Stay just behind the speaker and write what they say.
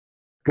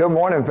Good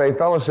morning, Faith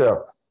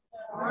Fellowship.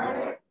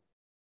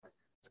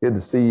 It's good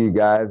to see you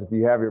guys. If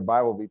you have your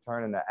Bible, be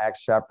turning to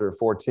Acts chapter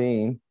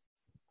 14.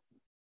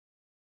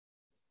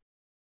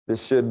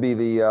 This should be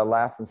the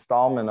last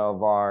installment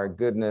of our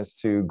Goodness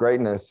to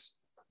Greatness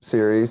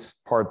series,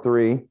 part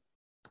 3.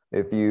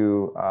 If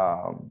you,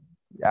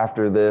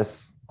 after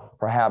this,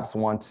 perhaps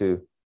want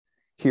to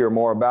hear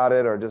more about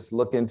it or just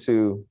look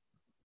into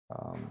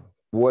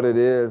what it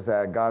is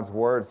that God's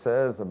word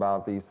says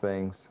about these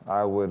things,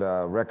 I would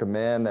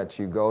recommend that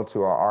you go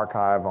to our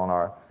archive on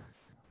our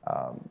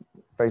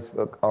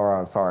Facebook, or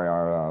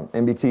our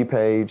MBT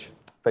page,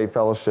 Faith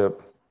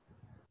Fellowship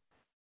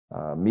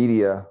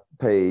media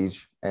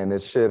page, and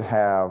it should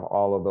have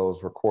all of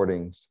those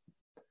recordings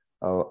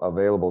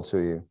available to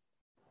you.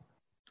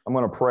 I'm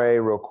going to pray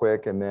real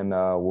quick, and then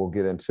we'll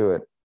get into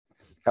it.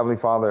 Heavenly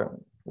Father,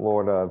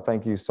 Lord,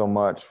 thank you so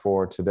much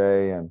for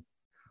today, and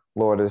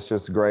Lord, it's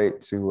just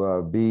great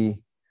to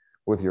be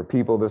with your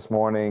people this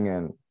morning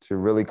and to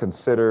really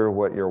consider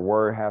what your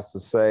word has to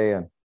say.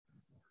 And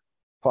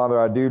Father,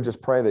 I do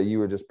just pray that you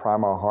would just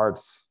prime our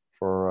hearts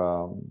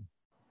for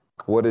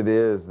what it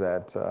is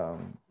that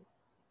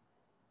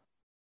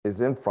is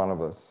in front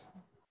of us.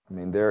 I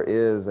mean, there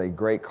is a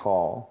great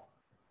call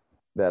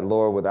that,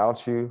 Lord,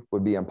 without you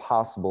would be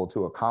impossible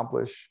to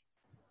accomplish.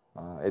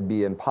 It'd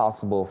be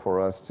impossible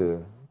for us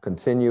to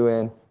continue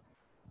in.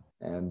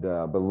 And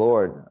but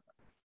Lord,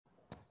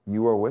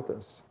 you are with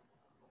us.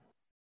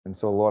 And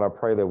so, Lord, I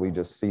pray that we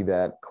just see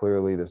that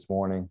clearly this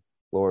morning.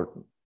 Lord,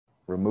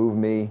 remove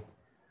me.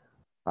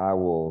 I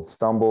will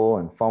stumble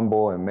and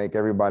fumble and make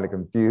everybody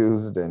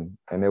confused, and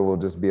it will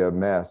just be a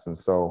mess. And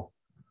so,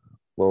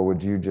 Lord,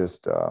 would you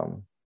just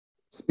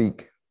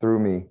speak through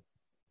me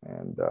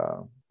and,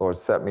 Lord,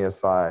 set me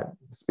aside.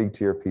 Speak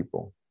to your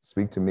people.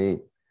 Speak to me.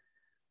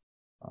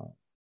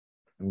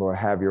 And Lord,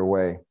 have your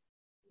way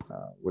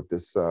with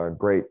this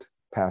great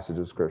passage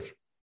of Scripture.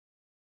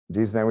 In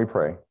Jesus' name we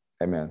pray.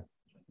 Amen.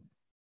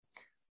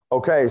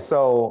 Okay,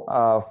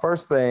 so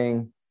first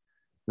thing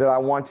that I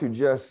want to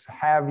just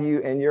have you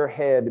in your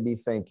head to be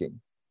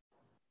thinking.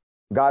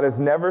 God is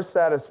never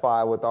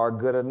satisfied with our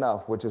good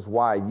enough, which is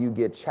why you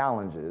get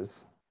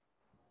challenges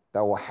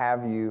that will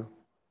have you,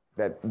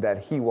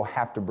 that he will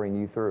have to bring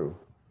you through.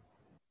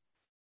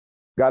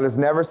 God is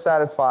never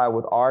satisfied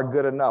with our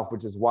good enough,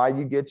 which is why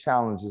you get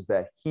challenges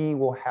that he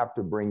will have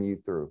to bring you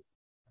through.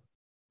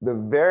 The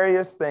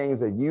various things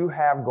that you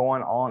have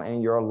going on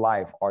in your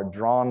life are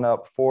drawn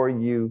up for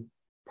you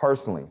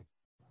personally,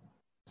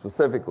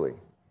 specifically.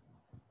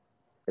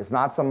 It's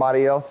not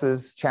somebody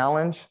else's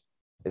challenge.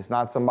 It's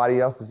not somebody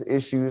else's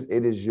issues.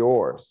 It is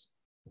yours.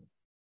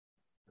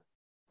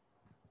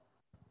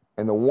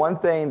 And the one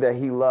thing that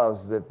he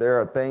loves is that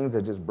there are things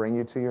that just bring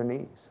you to your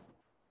knees.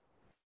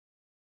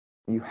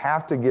 You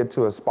have to get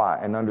to a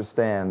spot and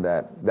understand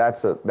that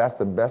that's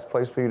the best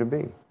place for you to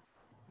be,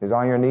 is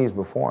on your knees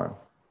before him.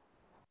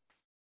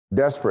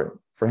 Desperate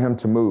for him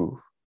to move.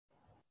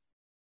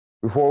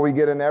 Before we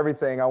get into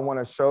everything, I want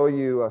to show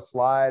you a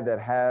slide that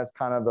has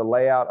kind of the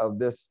layout of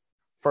this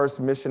first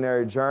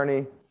missionary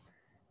journey.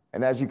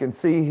 And as you can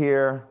see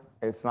here,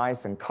 it's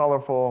nice and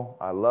colorful.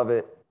 I love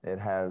it. It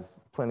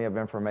has plenty of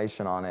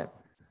information on it.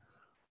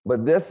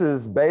 But this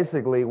is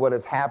basically what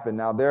has happened.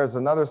 Now, there's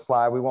another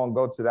slide. We won't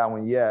go to that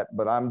one yet,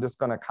 but I'm just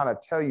going to kind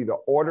of tell you the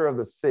order of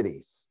the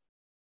cities,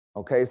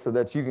 okay, so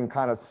that you can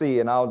kind of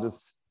see. And I'll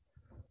just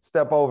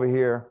step over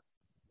here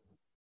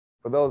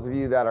for those of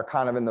you that are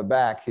kind of in the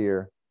back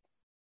here.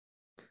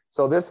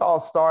 So this all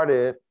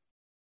started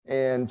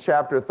in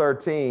chapter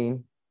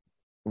 13,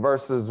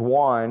 verses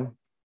 1,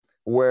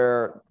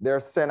 where they're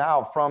sent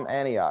out from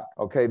Antioch.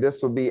 Okay,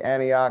 this would be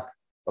Antioch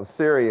of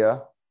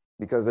Syria,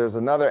 because there's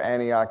another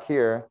Antioch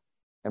here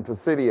in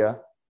Pisidia.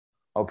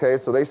 Okay,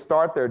 so they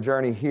start their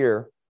journey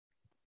here.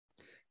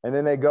 And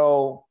then they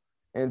go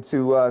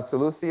into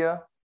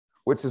Seleucia,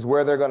 which is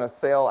where they're going to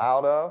sail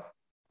out of.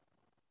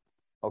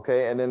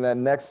 Okay, and then that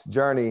next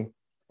journey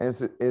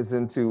is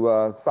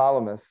into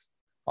Salamis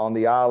on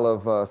the Isle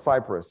of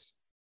Cyprus.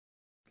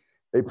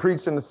 They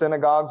preach in the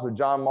synagogues with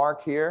John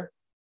Mark here.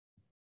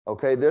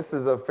 Okay, this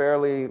is a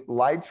fairly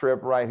light trip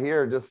right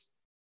here. Just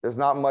there's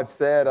not much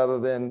said other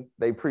than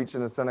they preach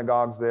in the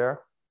synagogues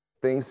there.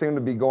 Things seem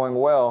to be going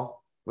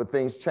well, but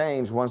things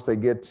change once they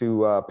get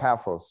to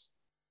Paphos.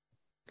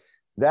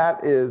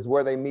 That is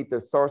where they meet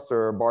the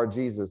sorcerer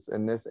Bar-Jesus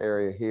in this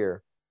area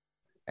here.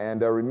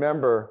 And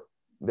remember,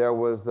 there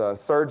was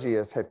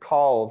Sergius had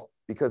called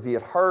because he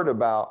had heard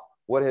about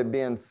what had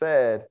been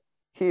said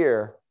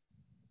here.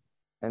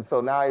 And so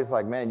now he's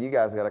like, man, you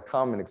guys got to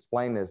come and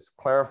explain this,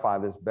 clarify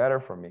this better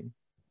for me.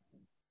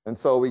 And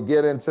so we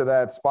get into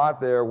that spot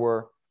there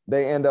where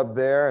they end up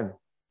there, and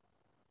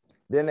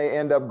then they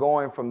end up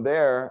going from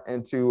there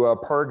into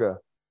Perga.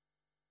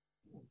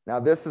 Now,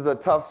 this is a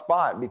tough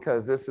spot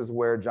because this is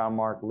where John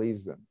Mark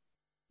leaves them.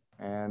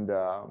 And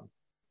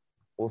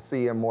we'll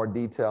see in more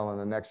detail in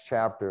the next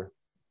chapter.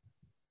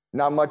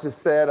 Not much is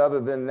said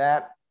other than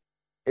that.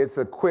 It's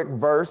a quick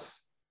verse,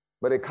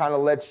 but it kind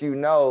of lets you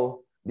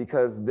know,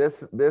 because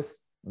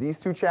these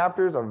two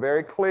chapters are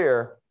very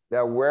clear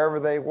that wherever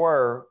they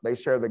were, they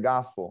shared the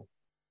gospel.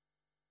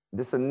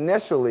 This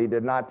initially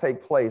did not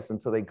take place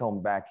until they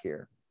come back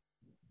here.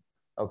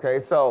 Okay,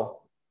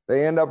 so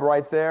they end up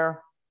right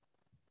there,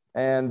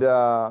 and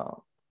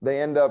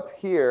they end up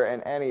here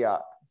in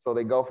Antioch. So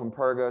they go from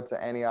Perga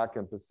to Antioch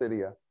and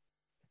Pisidia.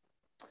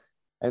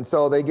 And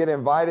so they get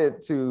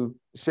invited to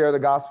share the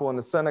gospel in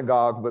the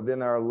synagogue, but then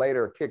they're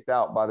later kicked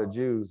out by the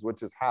Jews,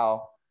 which is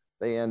how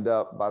they end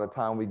up by the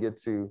time we get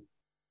to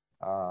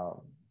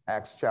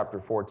Acts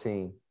chapter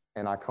 14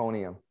 in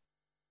Iconium.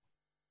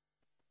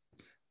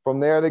 From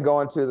there, they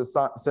go into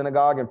the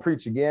synagogue and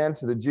preach again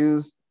to the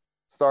Jews,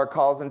 start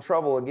causing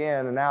trouble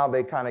again, and now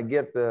they kind of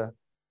get the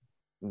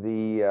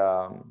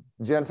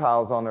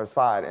Gentiles on their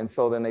side, and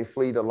so then they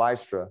flee to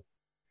Lystra.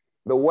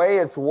 The way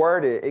it's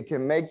worded, it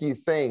can make you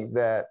think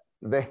that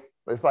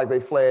it's like they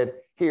fled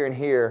here and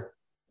here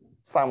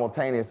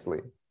simultaneously.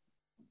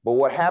 But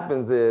what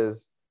happens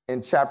is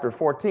in chapter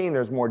 14,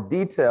 there's more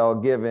detail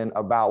given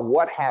about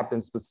what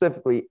happened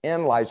specifically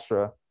in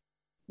Lystra.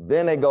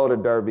 Then they go to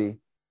Derbe,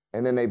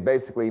 and then they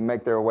basically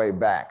make their way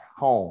back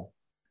home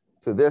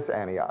to this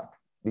Antioch,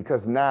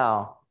 because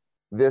now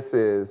this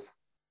is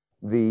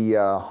the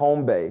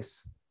home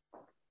base.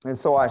 And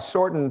so I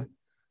shortened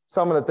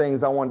some of the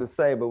things I wanted to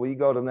say, but we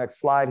go to the next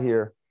slide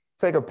here.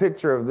 Take a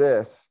picture of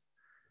this.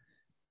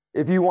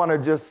 If you want to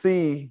just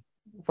see,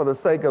 for the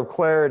sake of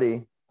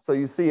clarity, so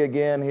you see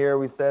again here,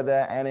 we said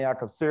that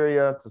Antioch of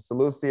Syria to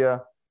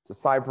Seleucia to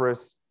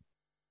Cyprus.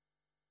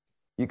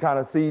 You kind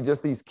of see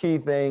just these key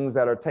things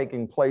that are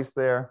taking place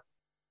there.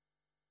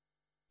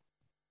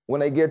 When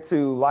they get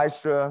to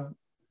Lystra,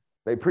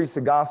 they preach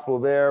the gospel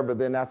there, but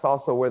then that's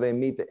also where they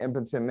meet the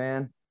impotent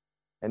man.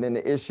 And then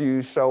the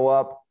issues show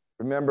up.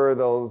 Remember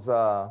those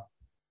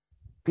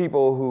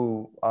people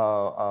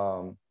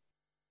who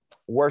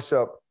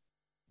worship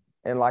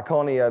in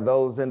Lycaonia,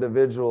 those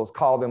individuals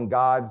call them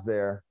gods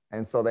there.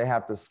 And so they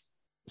have to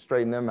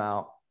straighten them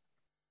out.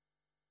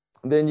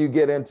 And then you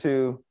get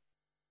into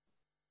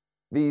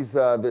these,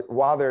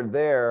 while they're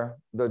there,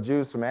 the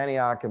Jews from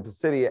Antioch and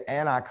Pisidia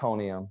and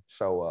Iconium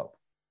show up.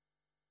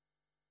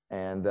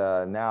 And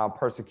now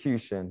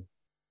persecution.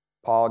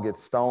 Paul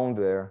gets stoned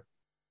there.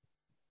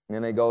 And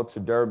then they go to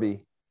Derbe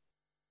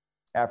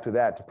after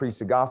that to preach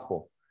the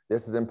gospel.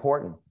 This is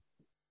important.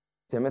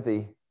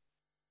 Timothy,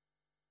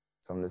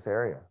 it's from this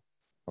area.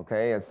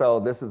 Okay, and so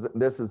this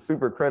is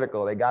super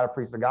critical. They got to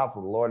preach the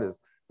gospel. The Lord is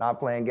not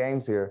playing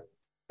games here.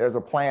 There's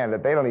a plan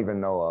that they don't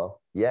even know of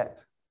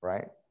yet,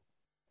 right?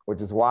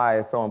 Which is why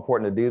it's so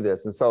important to do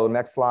this. And so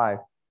next slide.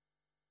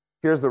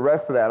 Here's the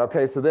rest of that.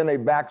 Okay, so then they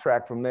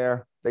backtrack from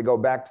there. They go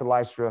back to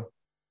Lystra,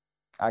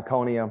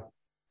 Iconium,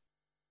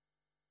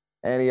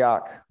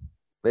 Antioch.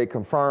 They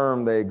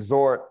confirm, they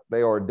exhort,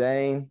 they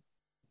ordain.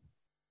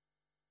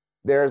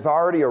 There's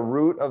already a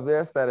root of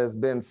this that has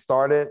been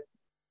started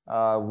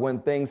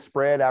when things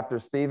spread after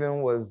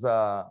Stephen was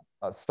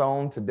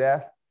stoned to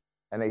death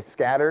and they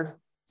scattered.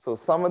 So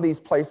some of these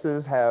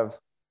places have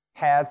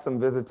had some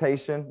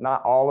visitation,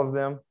 not all of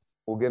them.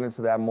 We'll get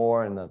into that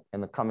more in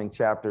the coming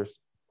chapters.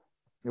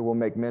 And we'll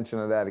make mention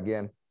of that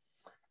again.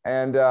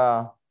 And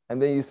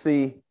then you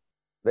see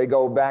they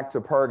go back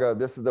to Perga.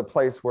 This is the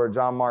place where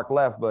John Mark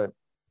left, but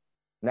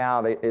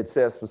now it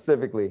says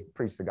specifically,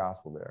 preach the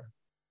gospel there.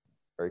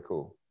 Very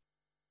cool.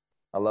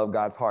 I love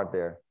God's heart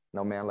there.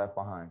 No man left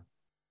behind.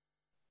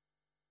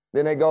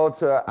 Then they go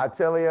to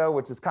Attalia,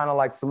 which is kind of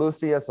like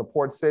Seleucia, it's a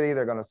port city.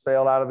 They're going to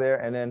sail out of there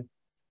and then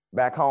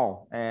back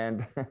home.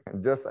 And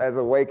just as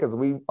a way, because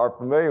we are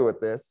familiar with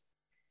this,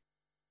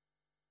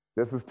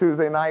 this is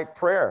Tuesday night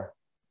prayer.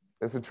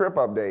 It's a trip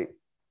update.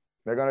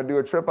 They're going to do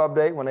a trip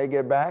update when they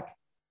get back,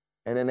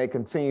 and then they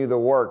continue the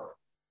work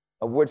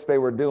of which they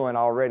were doing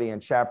already in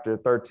chapter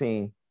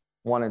 13,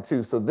 1 and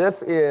 2. So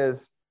this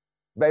is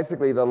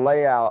basically the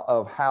layout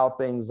of how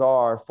things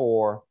are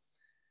for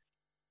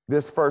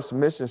this first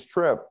missions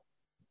trip.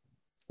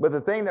 But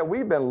the thing that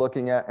we've been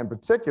looking at in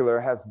particular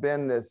has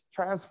been this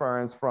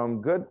transference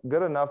from good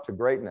enough to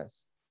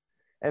greatness.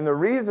 And the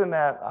reason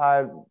that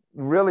I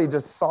really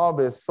just saw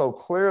this so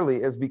clearly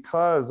is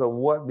because of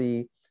what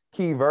the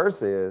key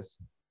verse is.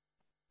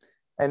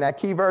 And that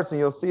key verse, and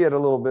you'll see it a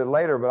little bit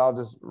later, but I'll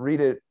just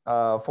read it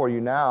for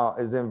you now,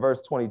 is in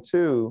verse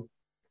 22.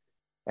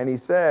 And he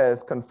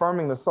says,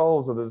 confirming the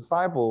souls of the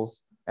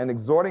disciples and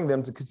exhorting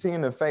them to continue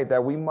in the faith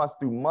that we must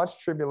through much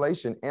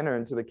tribulation enter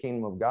into the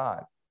kingdom of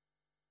God.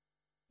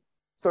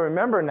 So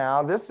remember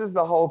now, this is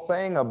the whole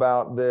thing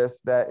about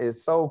this that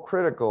is so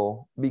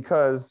critical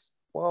because,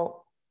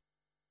 well,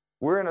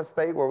 we're in a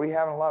state where we're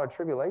having a lot of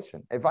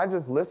tribulation. If I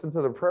just listen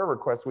to the prayer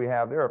requests we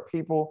have, there are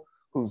people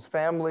whose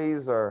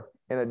families are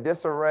in a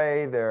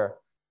disarray.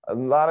 A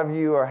lot of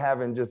you are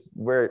having just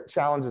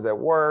challenges at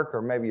work,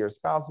 or maybe your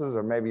spouses,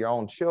 or maybe your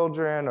own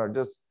children, or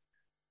just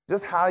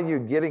how you're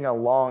getting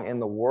along in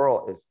the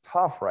world is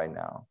tough right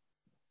now.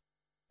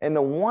 And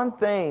the one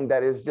thing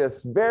that is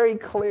just very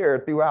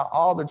clear throughout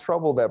all the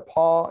trouble that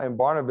Paul and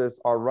Barnabas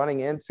are running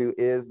into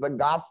is the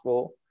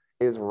gospel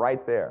is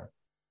right there.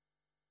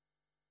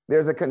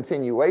 There's a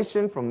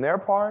continuation from their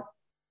part,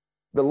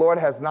 The Lord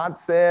has not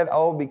said,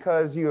 oh,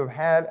 because you have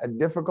had a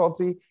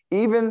difficulty,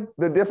 even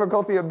the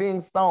difficulty of being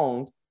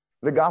stoned,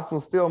 the gospel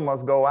still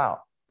must go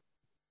out.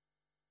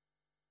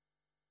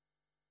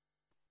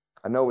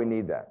 I know we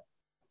need that.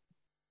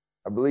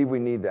 I believe we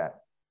need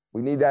that.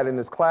 We need that in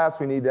this class.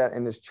 We need that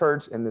in this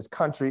church, in this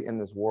country, in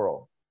this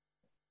world.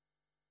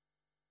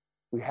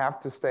 We have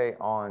to stay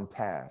on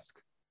task.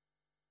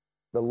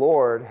 The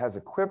Lord has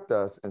equipped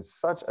us in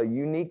such a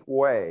unique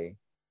way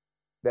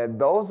that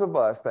those of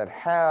us that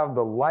have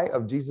the light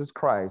of Jesus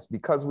Christ,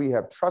 because we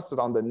have trusted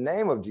on the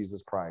name of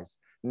Jesus Christ,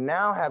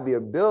 now have the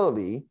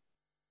ability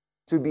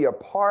to be a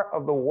part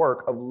of the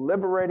work of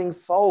liberating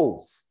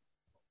souls.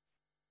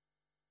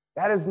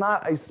 That is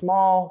not a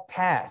small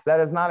task. That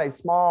is not a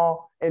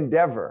small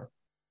endeavor.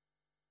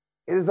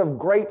 It is of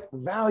great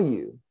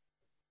value.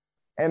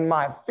 And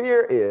my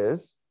fear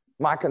is,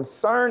 my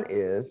concern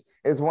is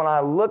when I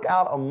look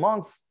out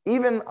amongst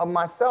even of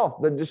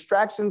myself, the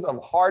distractions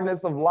of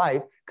hardness of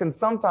life can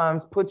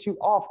sometimes put you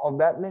off of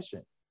that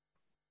mission.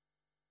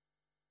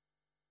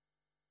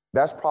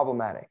 That's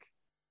problematic.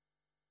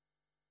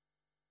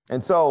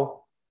 And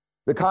so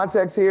the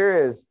context here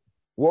is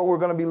what we're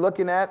going to be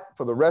looking at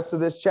for the rest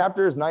of this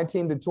chapter is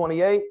 19 to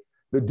 28,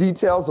 the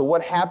details of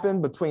what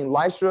happened between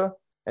Lystra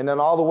and then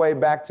all the way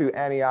back to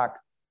Antioch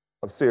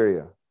of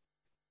Syria.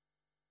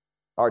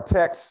 Our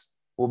text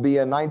will be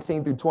in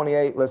 19 through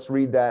 28. Let's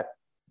read that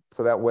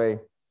so that way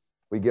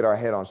we get our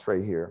head on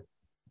straight here.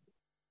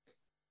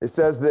 It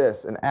says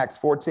this in Acts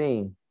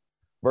 14,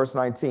 verse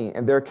 19,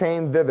 and there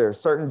came thither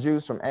certain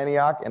Jews from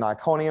Antioch and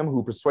Iconium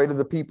who persuaded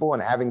the people,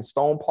 and having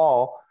stoned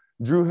Paul,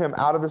 drew him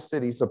out of the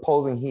city,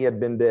 supposing he had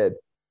been dead.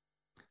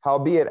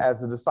 Howbeit,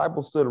 as the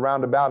disciples stood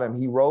round about him,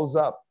 he rose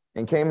up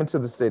and came into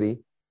the city,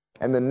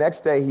 and the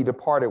next day he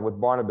departed with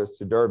Barnabas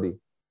to Derbe.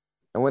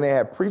 And when they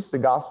had preached the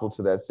gospel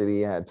to that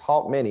city and had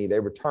taught many, they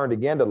returned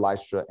again to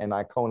Lystra and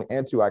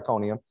to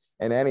Iconium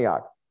and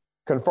Antioch,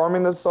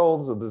 confirming the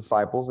souls of the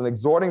disciples and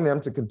exhorting them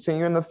to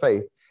continue in the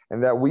faith,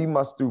 and that we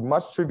must through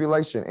much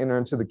tribulation enter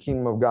into the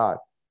kingdom of God.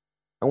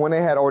 And when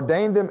they had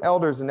ordained them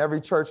elders in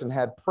every church and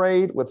had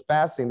prayed with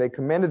fasting, they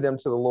commended them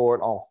to the Lord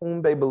on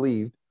whom they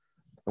believed.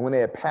 And when they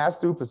had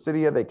passed through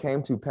Pisidia, they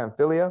came to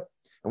Pamphylia.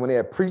 And when they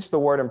had preached the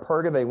word in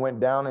Perga, they went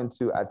down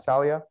into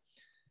Attalia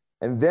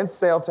and thence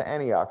sailed to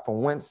Antioch,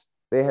 from whence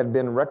they had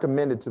been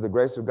recommended to the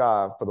grace of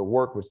God for the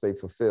work which they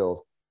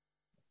fulfilled.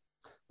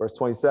 Verse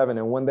 27,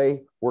 and when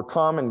they were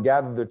come and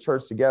gathered the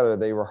church together,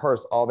 they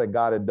rehearsed all that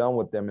God had done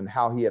with them and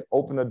how he had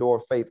opened the door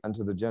of faith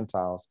unto the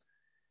Gentiles.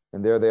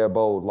 And there they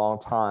abode long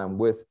time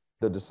with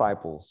the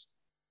disciples.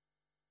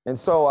 And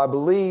so I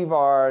believe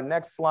our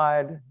next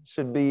slide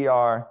should be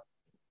our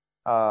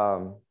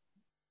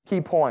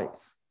key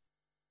points.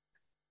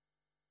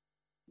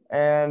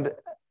 And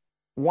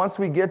once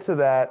we get to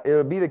that,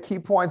 it'll be the key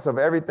points of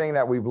everything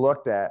that we've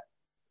looked at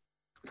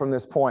from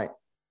this point.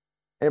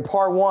 In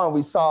part one,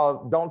 we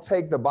saw don't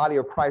take the body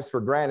of Christ for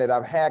granted.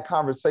 I've had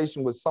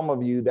conversation with some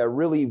of you that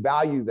really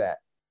value that.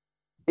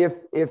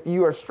 If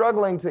you are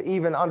struggling to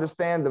even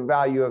understand the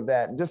value of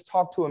that, just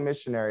talk to a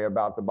missionary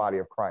about the body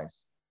of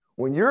Christ.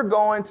 When you're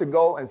going to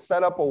go and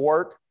set up a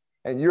work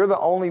and you're the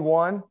only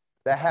one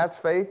that has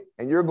faith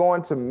and you're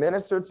going to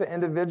minister to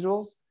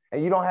individuals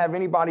and you don't have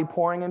anybody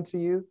pouring into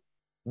you,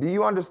 do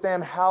you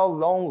understand how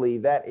lonely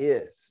that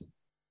is?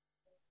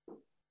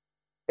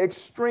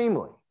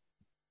 Extremely.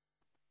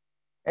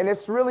 And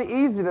it's really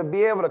easy to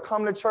be able to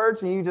come to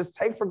church and you just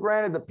take for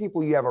granted the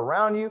people you have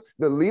around you,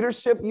 the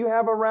leadership you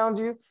have around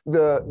you,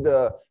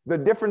 the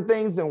different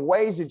things and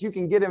ways that you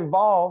can get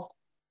involved.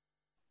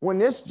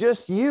 When it's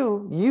just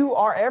you, you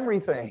are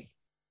everything.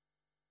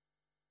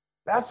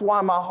 That's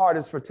why my heart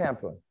is for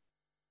Tampa.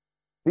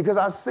 Because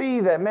I see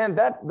that, man,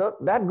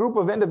 that group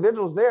of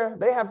individuals there,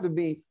 they have to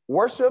be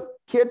worship,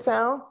 Kid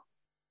Town,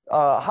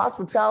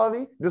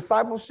 hospitality,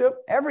 discipleship,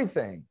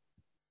 everything.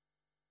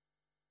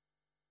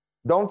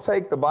 Don't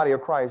take the body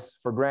of Christ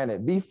for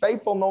granted. Be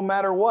faithful no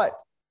matter what.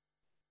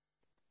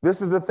 This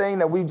is the thing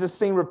that we've just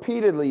seen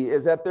repeatedly,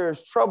 is that there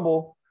is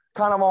trouble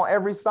kind of on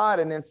every side.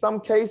 And in some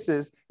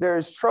cases, there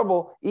is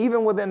trouble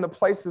even within the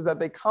places that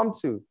they come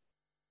to.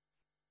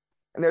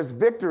 And there's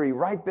victory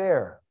right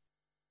there.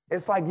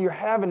 It's like you're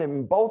having it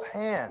in both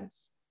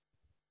hands.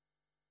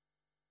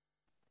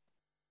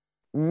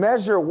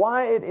 Measure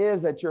why it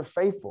is that you're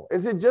faithful.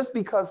 Is it just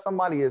because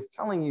somebody is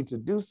telling you to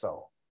do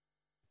so?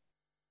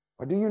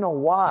 Or do you know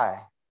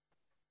why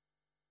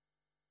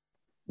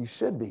you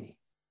should be?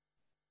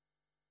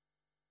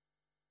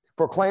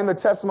 Proclaim the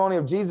testimony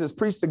of Jesus,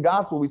 preach the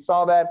gospel. We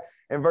saw that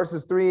in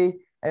verses 3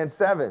 and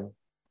 7.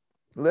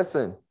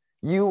 Listen,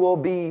 you will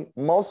be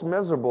most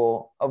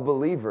miserable of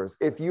believers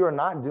if you are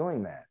not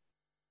doing that.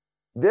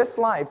 This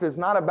life is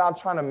not about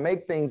trying to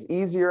make things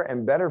easier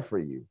and better for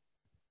you.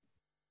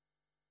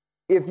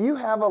 If you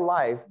have a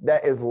life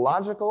that is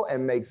logical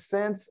and makes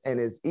sense and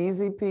is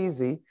easy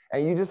peasy,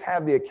 and you just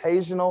have the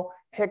occasional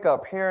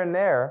hiccup here and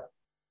there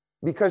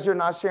because you're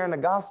not sharing the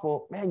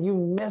gospel, man, you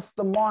missed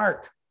the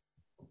mark.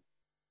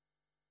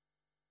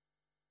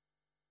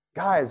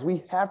 Guys,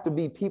 we have to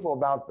be people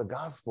about the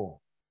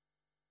gospel.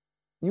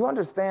 You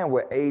understand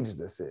what age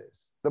this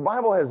is. The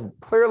Bible has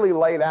clearly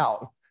laid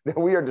out that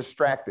we are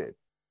distracted.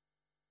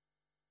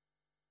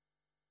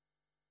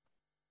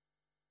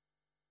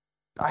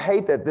 I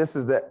hate that this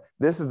is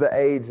the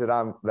age that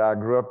I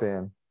grew up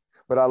in.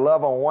 But I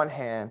love, on one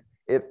hand,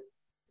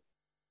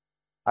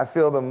 I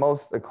feel the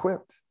most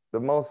equipped, the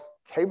most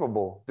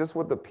capable, just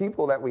with the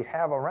people that we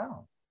have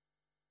around.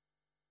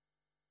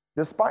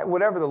 Despite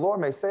whatever the Lord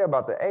may say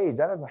about the age,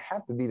 that doesn't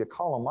have to be the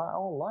call of my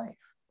own life.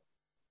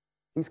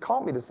 He's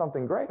called me to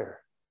something greater.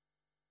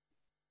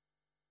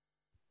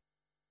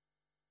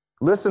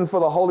 Listen for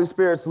the Holy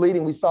Spirit's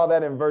leading. We saw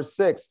that in verse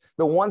 6.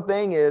 The one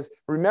thing is,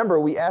 remember,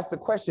 we asked the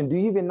question, do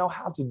you even know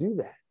how to do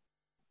that?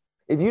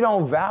 If you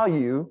don't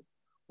value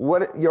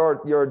what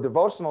your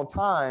devotional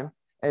time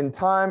and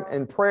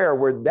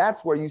prayer,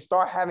 that's where you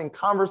start having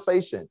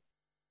conversation.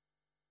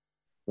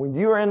 When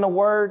you're in the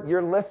Word,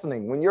 you're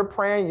listening. When you're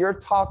praying, you're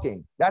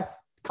talking. That's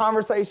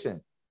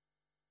conversation.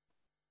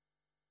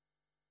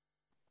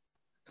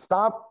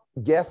 Stop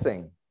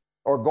guessing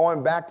or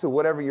going back to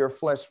whatever your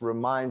flesh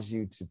reminds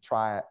you to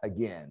try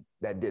again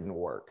that didn't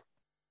work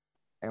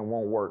and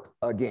won't work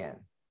again.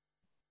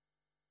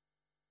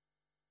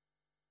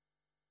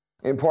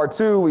 In part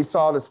 2, we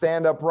saw to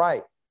stand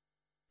upright.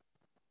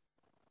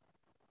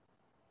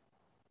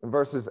 In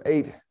verses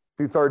 8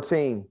 through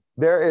 13,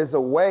 there is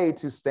a way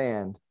to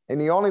stand. And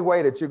the only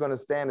way that you're going to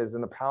stand is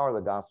in the power of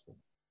the gospel.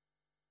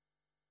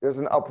 There's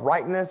an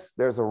uprightness,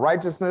 there's a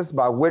righteousness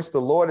by which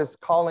the Lord is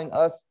calling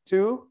us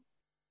to,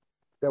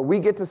 that we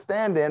get to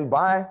stand in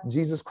by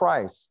Jesus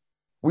Christ.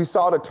 We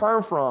saw to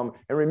turn from,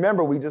 and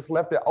remember, we just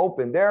left it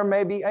open. There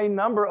may be a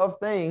number of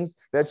things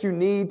that you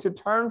need to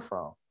turn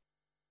from.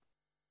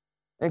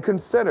 And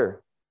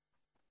consider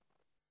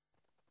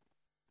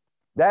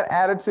that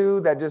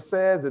attitude that just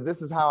says that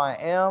this is how I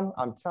am.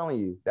 I'm telling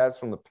you, that's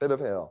from the pit of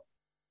hell.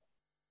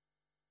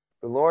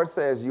 The Lord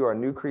says you are a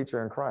new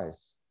creature in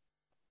Christ.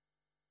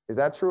 Is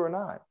that true or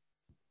not?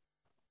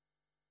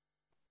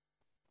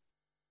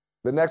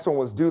 The next one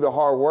was do the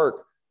hard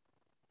work.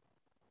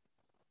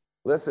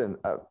 Listen,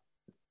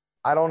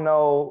 I don't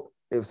know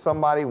if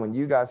somebody, when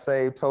you got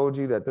saved, told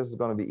you that this is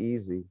going to be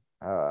easy.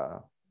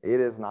 It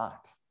is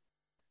not.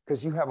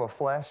 Because you have a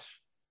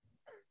flesh.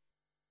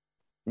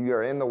 You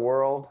are in the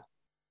world.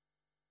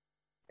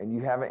 And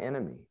you have an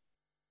enemy.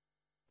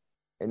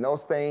 And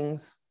those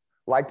things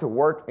like to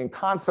work in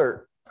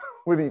concert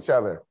with each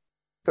other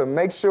to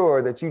make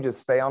sure that you just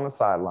stay on the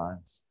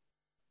sidelines,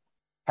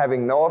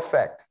 having no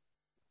effect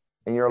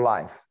in your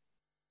life,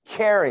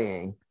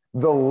 carrying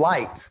the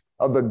light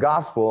of the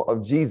gospel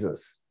of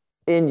Jesus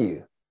in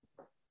you.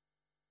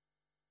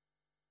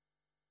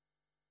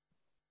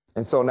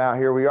 And so now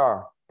here we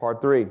are,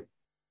 part 3.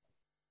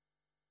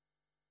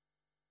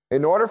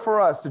 In order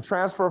for us to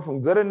transfer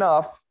from good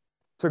enough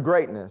to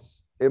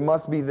greatness, it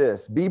must be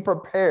this: be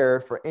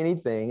prepared for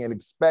anything and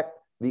expect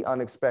the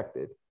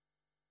unexpected.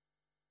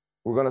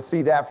 We're going to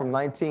see that from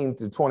 19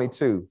 to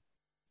 22.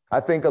 I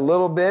think a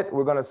little bit,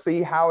 we're going to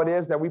see how it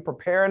is that we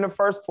prepare in the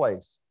first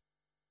place.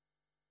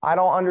 I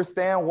don't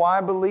understand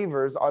why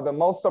believers are the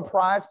most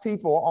surprised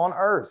people on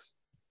earth.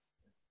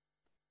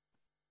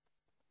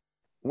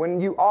 When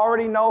you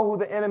already know who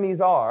the enemies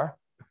are,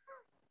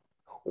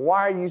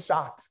 why are you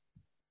shocked?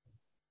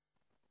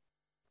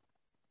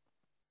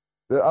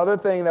 The other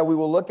thing that we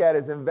will look at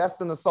is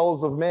invest in the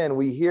souls of men.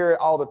 We hear it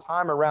all the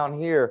time around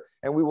here,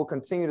 and we will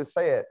continue to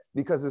say it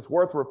because it's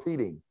worth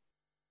repeating.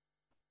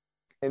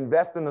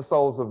 Invest in the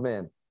souls of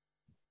men.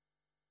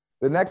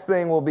 The next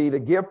thing will be to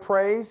give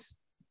praise.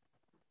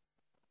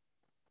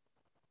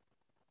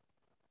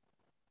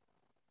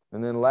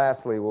 And then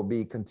lastly will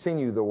be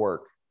continue the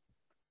work.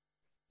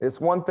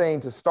 It's one thing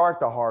to start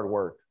the hard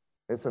work.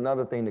 It's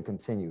another thing to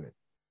continue it.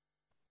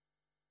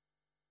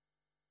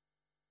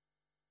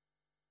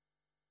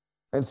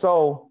 And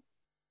so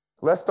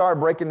let's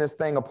start breaking this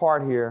thing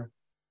apart here.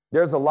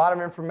 There's a lot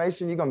of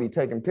information. You're going to be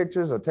taking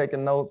pictures or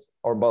taking notes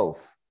or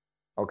both.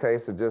 Okay,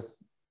 so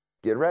just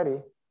get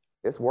ready.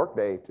 It's work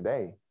day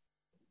today.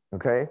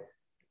 Okay.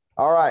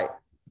 All right.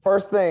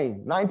 First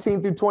thing,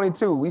 19 through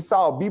 22, we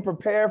saw be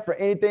prepared for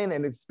anything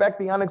and expect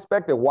the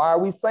unexpected. Why are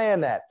we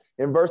saying that?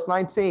 In verse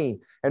 19,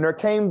 and there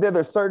came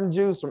thither certain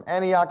Jews from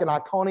Antioch and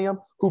Iconium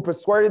who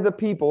persuaded the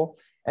people,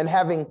 and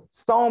having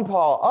stoned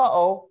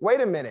Paul,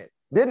 wait a minute.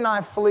 Didn't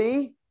I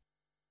flee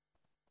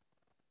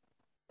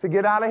to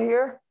get out of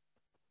here?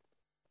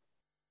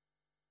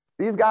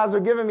 These guys are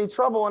giving me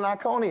trouble in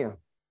Iconium.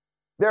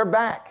 They're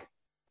back.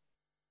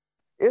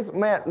 This is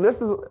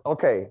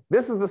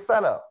the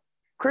setup.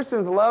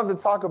 Christians love to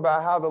talk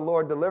about how the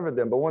Lord delivered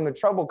them, but when the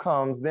trouble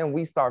comes, then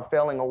we start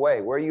failing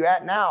away. Where are you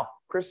at now,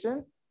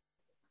 Christian?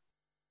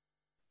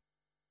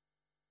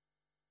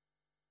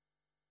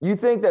 You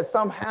think that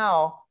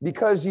somehow,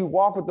 because you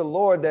walk with the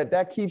Lord,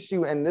 that keeps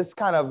you in this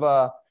kind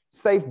of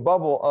safe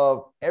bubble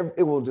of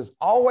it will just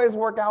always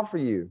work out for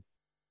you.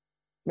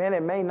 Man,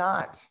 it may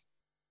not.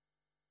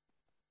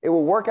 It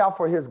will work out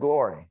for his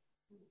glory.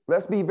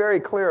 Let's be very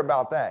clear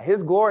about that.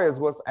 His glory is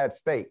what's at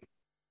stake.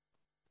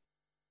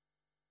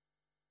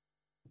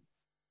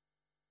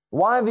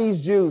 Why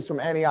these Jews from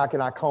Antioch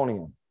and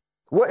Iconium?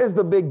 What is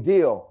the big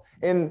deal?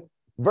 In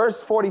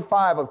verse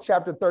 45 of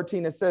chapter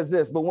 13, it says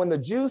this, but when the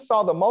Jews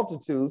saw the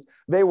multitudes,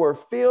 they were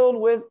filled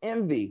with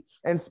envy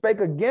and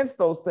spake against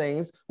those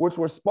things which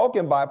were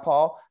spoken by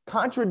Paul,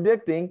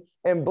 contradicting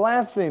and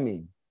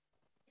blaspheming.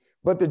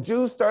 But the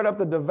Jews stirred up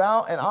the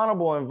devout and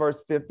honorable in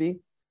verse 50,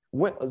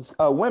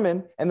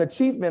 women and the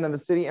chief men in the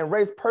city, and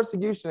raised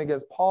persecution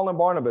against Paul and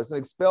Barnabas and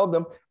expelled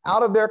them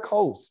out of their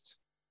coast.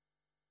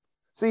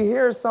 See,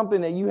 here's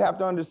something that you have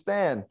to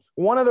understand.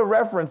 One of the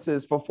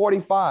references for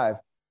 45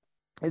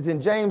 is in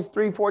James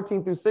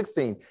 3:14 through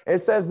 16. It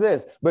says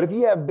this, but if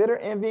you have bitter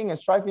envying and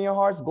strife in your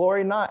hearts,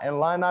 glory not and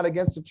lie not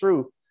against the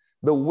truth.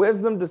 The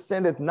wisdom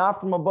descendeth not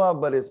from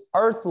above, but is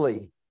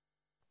earthly.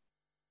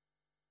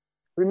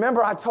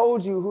 Remember, I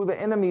told you who the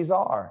enemies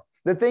are.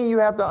 The thing you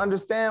have to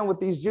understand with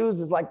these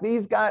Jews is like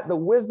these guys, the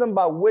wisdom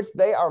by which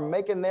they are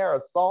making their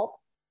assault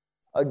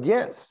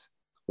against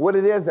what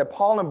it is that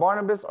Paul and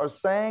Barnabas are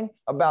saying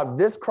about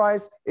this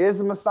Christ is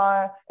the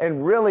Messiah,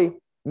 and really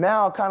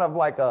now kind of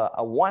like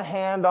a one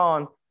hand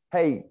on,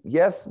 hey,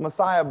 yes,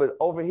 Messiah, but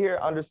over here,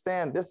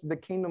 understand this is the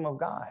kingdom of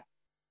God,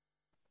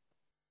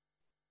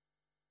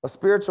 a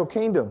spiritual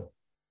kingdom.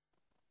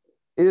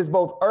 It is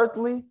both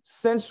earthly,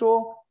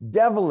 sensual,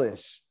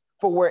 devilish.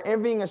 For where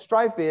envying and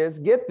strife is,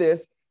 get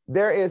this,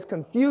 there is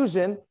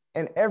confusion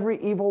in every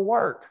evil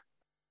work.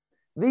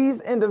 These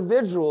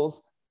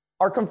individuals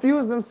are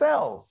confused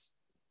themselves.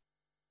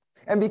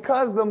 And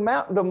because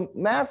the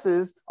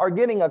masses are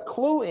getting a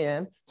clue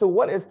in to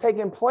what is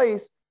taking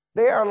place,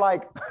 they are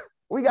like,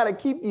 we got to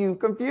keep you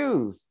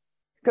confused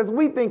because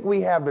we think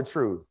we have the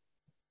truth.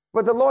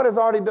 But the Lord has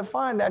already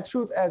defined that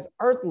truth as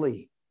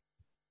earthly,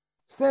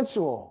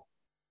 sensual,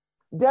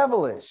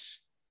 devilish.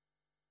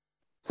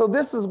 So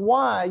this is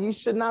why you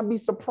should not be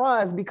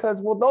surprised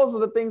because, well, those are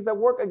the things that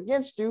work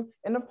against you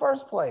in the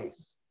first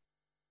place.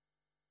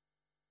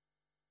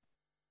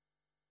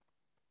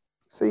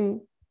 See,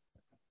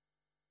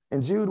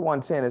 in Jude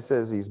 1:10, it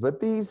says these, but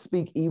these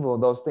speak evil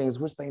of those things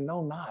which they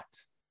know not.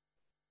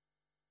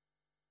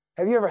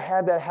 Have you ever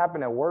had that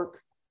happen at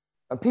work?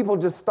 And people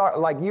just start,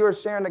 like you're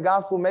sharing the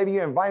gospel, maybe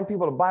you're inviting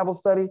people to Bible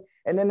study,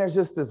 and then there's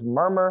just this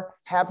murmur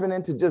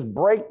happening to just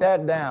break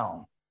that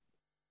down.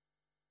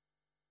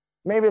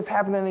 Maybe it's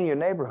happening in your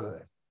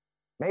neighborhood.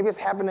 Maybe it's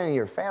happening in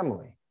your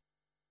family.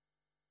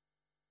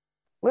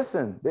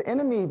 Listen, the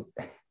enemy,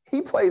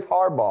 he plays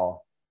hardball.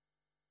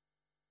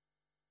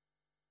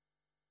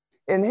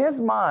 In his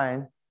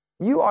mind,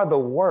 you are the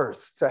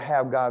worst to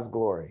have God's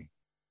glory.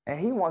 And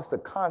he wants to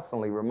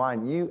constantly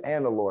remind you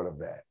and the Lord of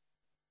that.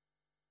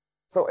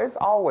 So it's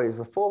always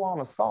a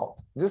full-on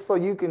assault, just so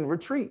you can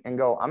retreat and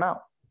go, I'm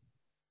out.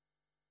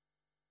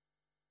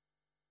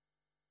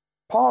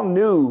 Paul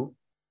knew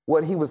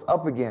what he was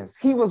up against.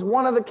 He was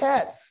one of the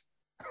cats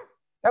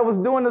that was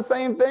doing the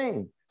same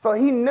thing. So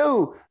he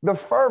knew the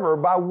fervor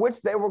by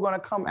which they were going to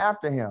come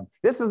after him.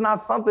 This is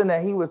not something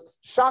that he was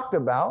shocked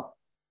about.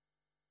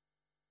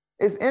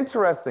 It's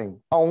interesting.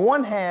 On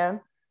one hand,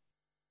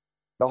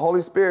 the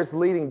Holy Spirit's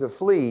leading to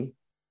flee.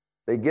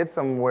 They get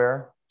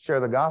somewhere, share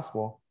the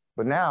gospel.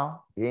 But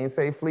now, he ain't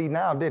say flee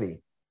now, did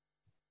he?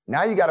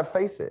 Now you got to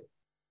face it.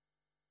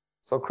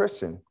 So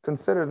Christian,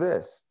 consider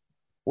this.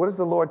 What is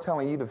the Lord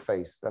telling you to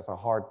face? That's a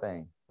hard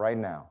thing right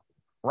now.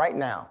 Right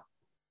now.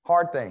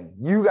 Hard thing.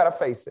 You got to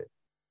face it.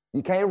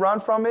 You can't run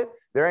from it.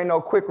 There ain't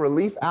no quick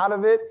relief out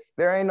of it.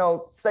 There ain't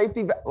no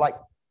safety. Like,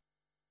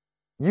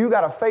 you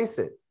got to face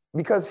it.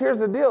 Because here's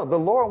the deal. The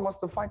Lord wants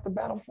to fight the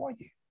battle for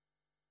you.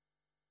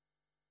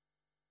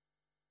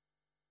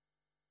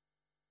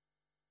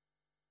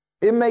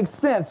 It makes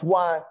sense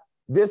why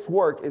this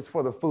work is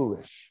for the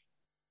foolish.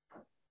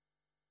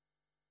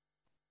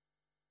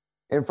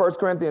 In 1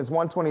 Corinthians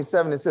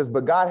 1:27, it says,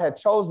 but God had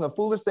chosen the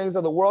foolish things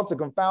of the world to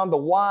confound the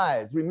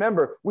wise.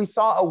 Remember, we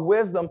saw a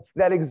wisdom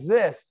that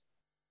exists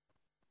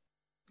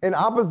in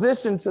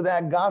opposition to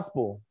that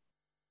gospel.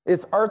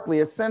 It's earthly,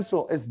 it's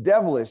sensual, it's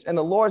devilish. And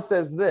the Lord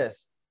says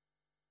this,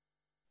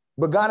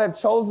 but God had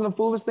chosen the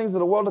foolish things of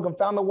the world to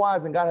confound the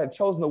wise, and God had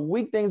chosen the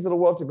weak things of the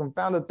world to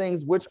confound the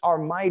things which are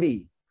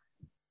mighty.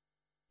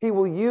 He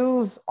will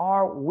use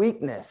our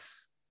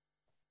weakness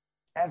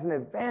as an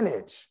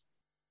advantage.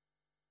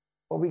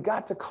 But we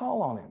got to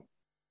call on him.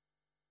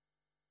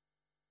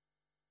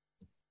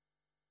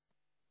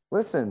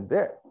 Listen,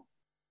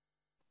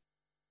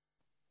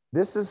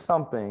 this is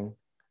something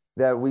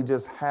that we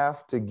just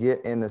have to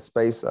get in the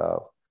space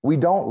of. We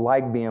don't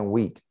like being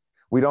weak.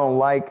 We don't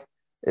like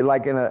it,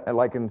 like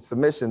in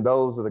submission,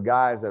 those are the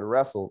guys that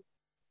wrestled.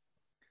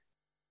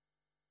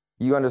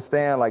 You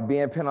understand, like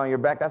being pinned on your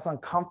back, that's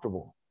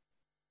uncomfortable.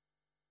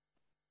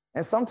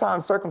 And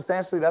sometimes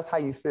circumstantially, that's how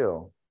you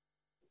feel,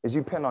 is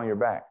you pinned on your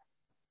back.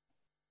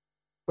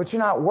 But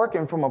you're not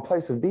working from a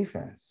place of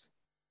defense.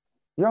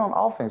 You're on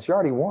offense. You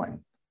already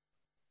won.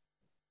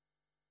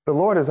 The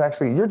Lord is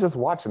actually, you're just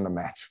watching the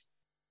match.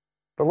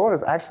 The Lord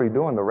is actually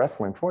doing the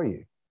wrestling for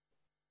you.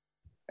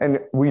 And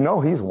we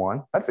know he's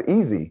won. That's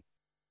easy.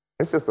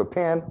 It's just a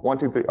pin, 1,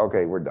 2, 3.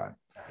 Okay, we're done.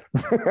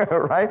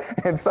 Right?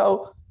 And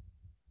so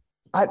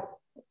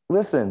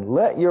Listen,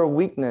 let your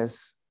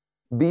weakness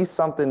be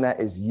something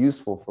that is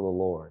useful for the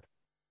Lord.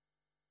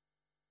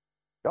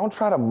 Don't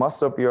try to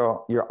muster up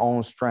your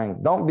own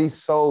strength. Don't be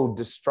so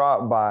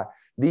distraught by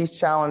these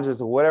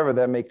challenges or whatever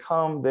that may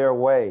come their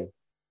way.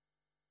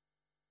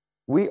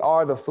 We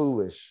are the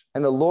foolish,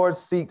 and the Lord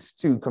seeks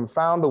to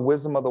confound the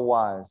wisdom of the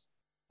wise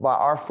by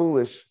our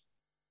foolish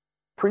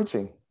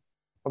preaching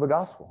of the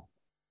gospel.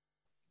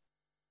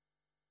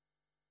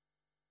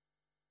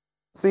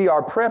 See,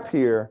 our prep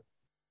here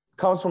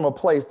comes from a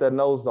place that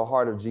knows the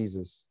heart of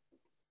Jesus.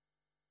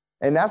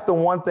 And that's the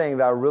one thing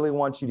that I really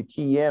want you to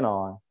key in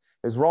on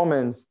is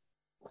Romans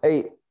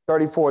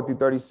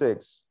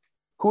 8:34-36.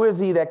 Who is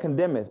he that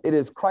condemneth? It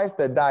is Christ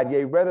that died,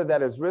 yea, rather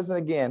that is risen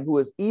again, who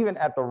is even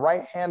at the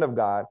right hand of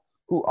God,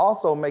 who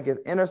also maketh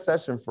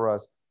intercession for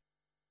us.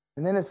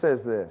 And then it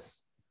says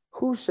this,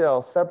 who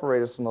shall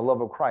separate us from the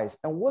love of Christ?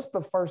 And what's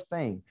the first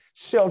thing?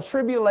 Shall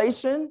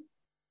tribulation?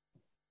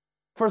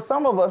 For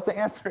some of us, the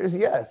answer is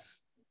yes.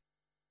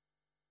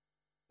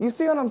 You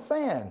see what I'm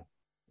saying?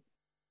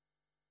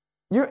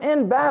 You're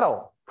in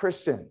battle,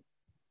 Christian.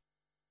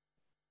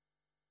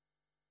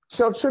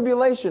 Shall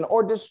tribulation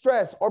or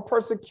distress or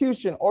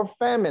persecution or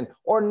famine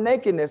or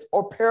nakedness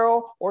or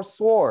peril or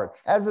sword?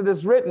 As it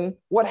is written,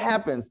 what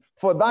happens?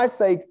 For thy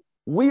sake,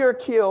 we are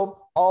killed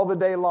all the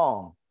day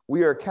long.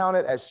 We are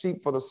counted as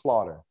sheep for the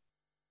slaughter.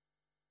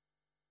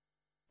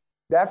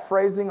 That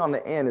phrasing on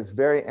the end is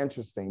very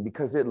interesting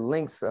because it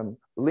links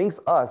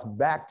us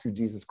back to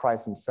Jesus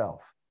Christ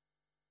himself.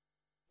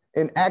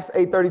 In Acts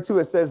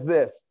 8:32, it says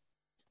this,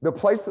 the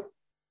place of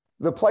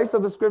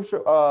the scripture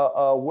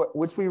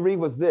which we read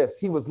was this,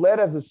 he was led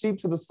as a sheep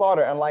to the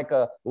slaughter, and like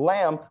a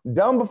lamb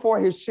dumb before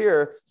his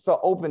shearer, so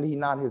opened he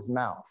not his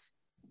mouth.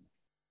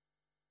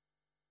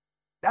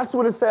 That's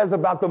what it says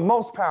about the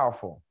most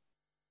powerful.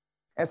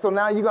 And so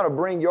now you're going to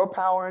bring your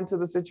power into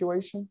the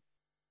situation?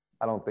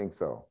 I don't think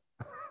so.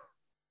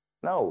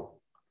 No.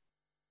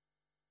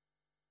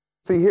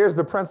 See, here's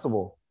the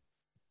principle.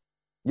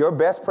 Your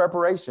best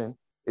preparation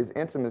is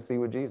intimacy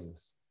with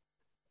Jesus.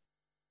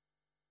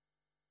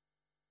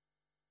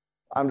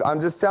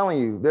 I'm just telling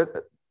you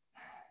that,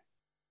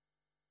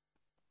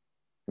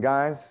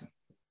 guys,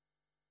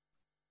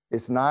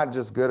 it's not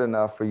just good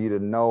enough for you to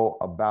know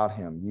about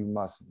him. You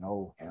must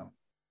know him.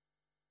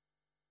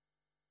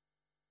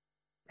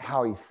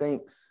 How he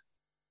thinks,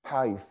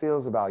 how he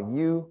feels about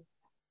you,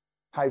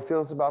 how he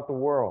feels about the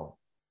world.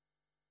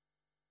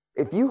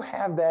 If you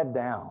have that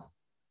down,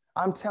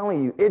 I'm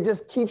telling you, it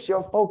just keeps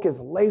your focus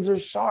laser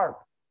sharp.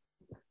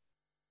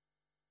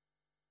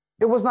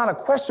 It was not a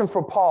question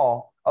for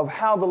Paul of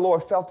how the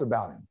Lord felt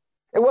about him.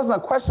 It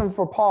wasn't a question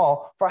for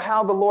Paul for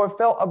how the Lord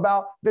felt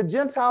about the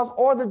Gentiles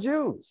or the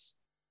Jews,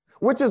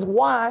 which is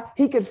why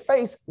he could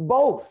face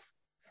both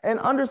and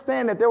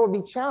understand that there would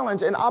be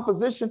challenge and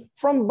opposition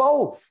from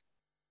both.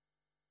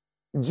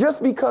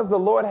 Just because the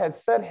Lord had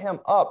set him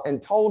up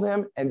and told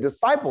him and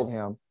discipled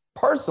him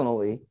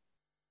personally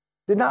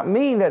did not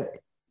mean that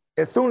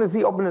as soon as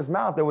he opened his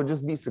mouth, there would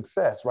just be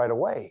success right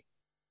away.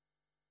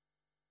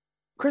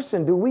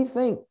 Christian, do we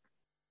think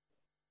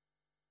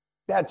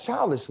that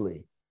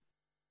childishly,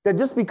 that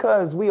just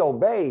because we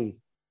obey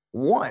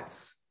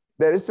once,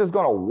 that it's just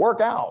going to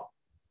work out?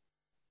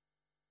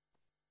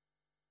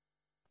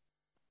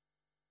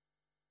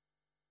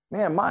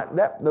 Man,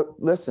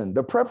 listen,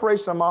 the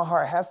preparation of my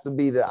heart has to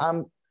be that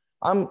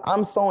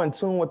I'm so in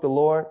tune with the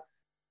Lord,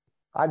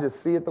 I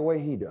just see it the way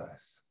he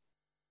does.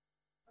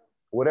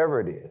 Whatever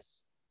it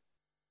is,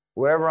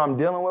 whatever I'm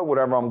dealing with,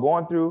 whatever I'm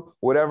going through,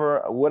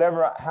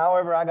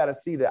 however I got to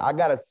see that, I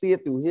got to see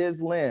it through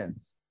his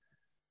lens.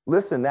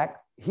 Listen,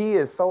 that he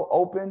is so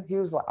open. He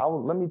was like,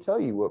 let me tell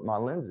you what my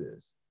lens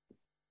is.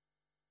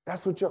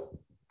 That's what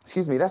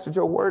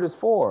your word is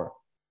for.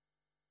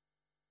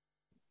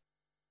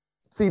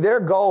 See, their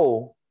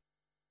goal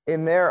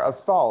in their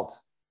assault,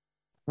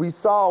 we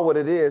saw what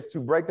it is to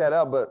break that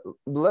up, but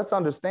let's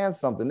understand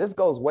something. This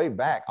goes way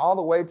back, all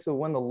the way to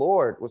when the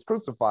Lord was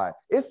crucified.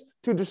 It's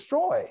to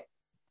destroy.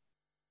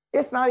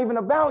 It's not even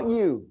about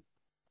you.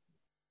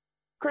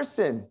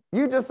 Christian,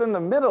 you just in the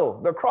middle,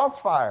 the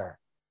crossfire.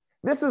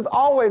 This is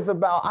always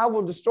about, I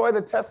will destroy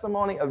the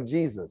testimony of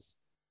Jesus,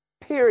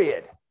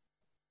 period.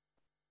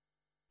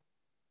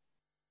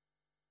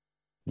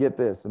 Get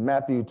this, in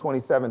Matthew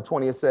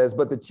 27:20, it says,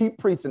 but the chief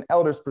priests and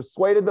elders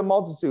persuaded the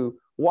multitude.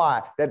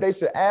 Why? That they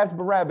should ask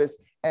Barabbas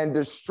and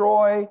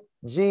destroy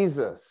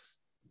Jesus.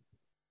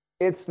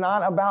 It's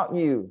not about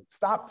you.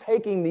 Stop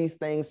taking these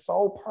things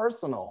so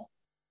personal.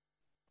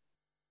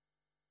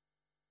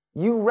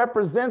 You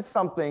represent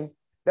something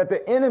that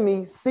the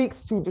enemy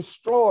seeks to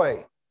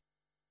destroy.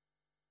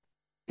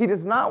 He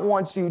does not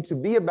want you to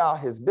be about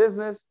his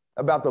business,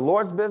 about the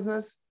Lord's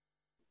business.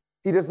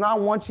 He does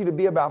not want you to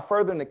be about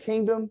furthering the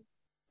kingdom.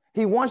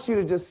 He wants you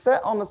to just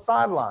sit on the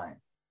sideline.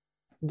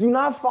 Do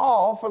not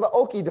fall for the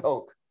okie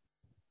doke.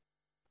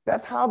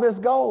 That's how this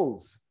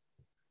goes.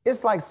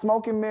 It's like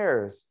smoke and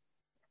mirrors.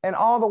 And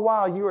all the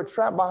while you are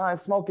trapped behind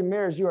smoke and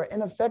mirrors, you are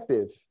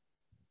ineffective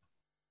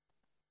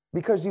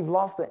because you've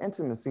lost the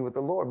intimacy with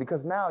the Lord.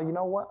 Because now, you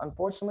know what?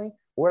 Unfortunately,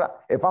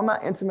 If I'm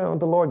not intimate with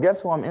the Lord,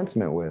 guess who I'm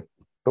intimate with?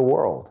 The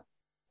world.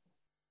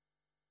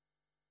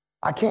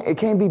 It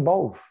can't be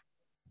both.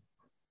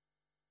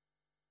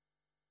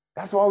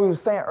 That's what we were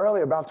saying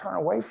earlier about turn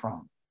away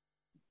from.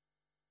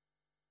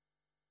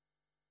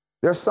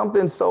 There's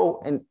something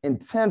so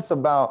intense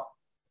about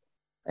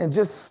and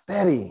just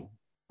steady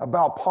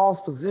about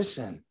Paul's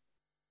position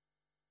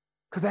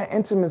because that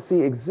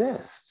intimacy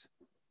exists.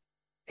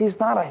 He's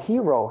not a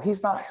hero.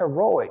 He's not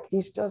heroic.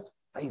 He's just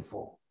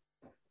faithful.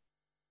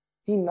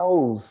 He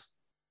knows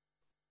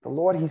the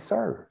Lord he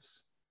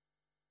serves.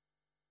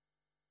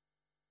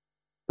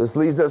 This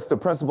leads us to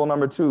principle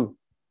number 2.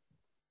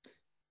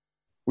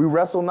 We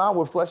wrestle not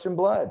with flesh and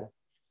blood.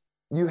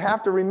 You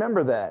have to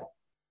remember that.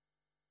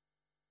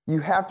 You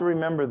have to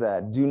remember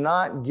that. Do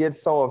not get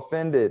so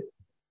offended.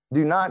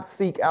 Do not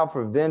seek out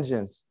for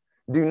vengeance.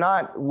 Do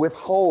not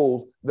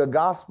withhold the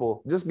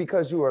gospel just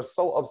because you are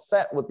so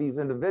upset with these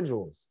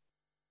individuals.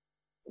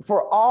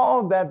 For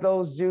all that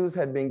those Jews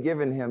had been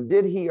given him,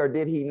 did he or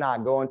did he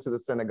not go into the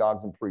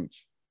synagogues and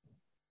preach?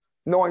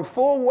 Knowing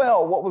full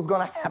well what was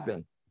going to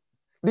happen.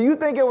 Do you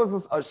think it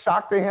was a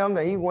shock to him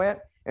that he went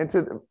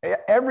into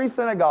every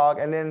synagogue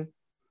and then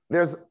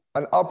there's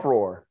an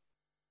uproar?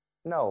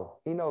 No,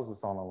 he knows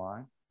it's on the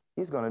line.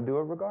 He's going to do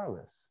it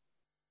regardless.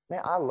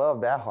 Man, I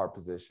love that heart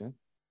position.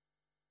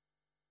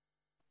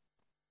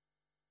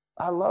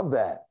 I love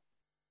that.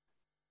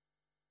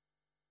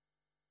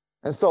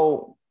 And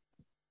so,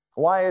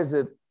 why is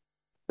it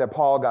that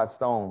Paul got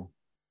stoned?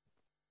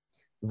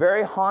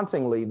 Very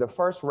hauntingly, the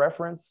first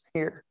reference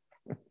here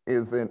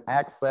is in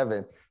Acts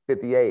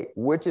 7:58,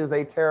 which is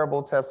a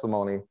terrible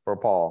testimony for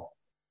Paul.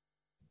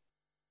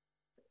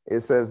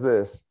 It says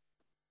this,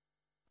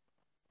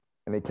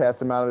 and they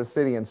cast him out of the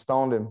city and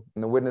stoned him,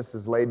 and the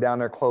witnesses laid down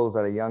their clothes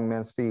at a young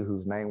man's feet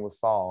whose name was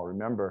Saul.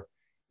 Remember,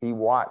 he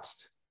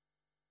watched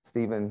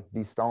Stephen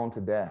be stoned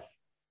to death.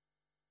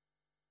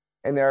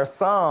 And there are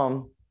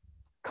some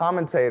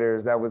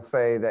commentators that would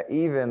say that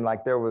even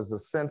like there was a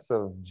sense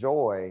of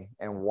joy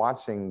in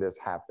watching this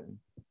happen.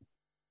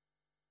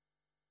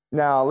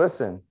 Now,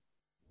 listen,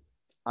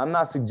 I'm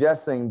not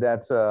suggesting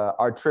that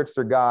our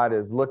trickster God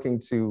is looking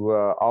to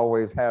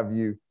always have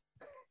you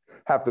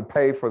have to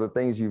pay for the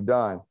things you've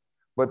done.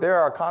 But there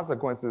are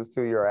consequences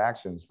to your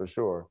actions for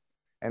sure.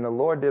 And the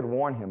Lord did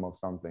warn him of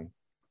something.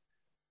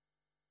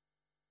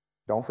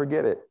 Don't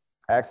forget it.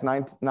 Acts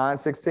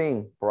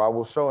 9:16, for I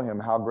will show him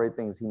how great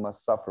things he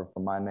must suffer for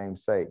my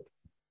name's sake.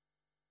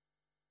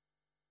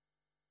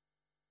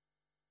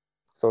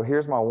 So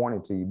here's my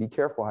warning to you. Be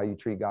careful how you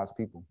treat God's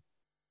people.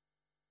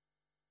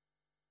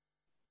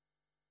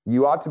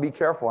 You ought to be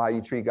careful how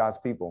you treat God's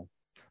people.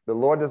 The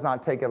Lord does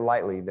not take it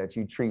lightly that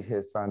you treat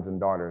his sons and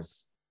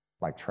daughters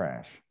like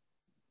trash.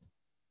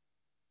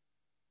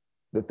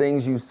 The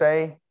things you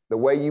say, the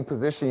way you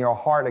position your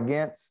heart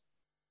against,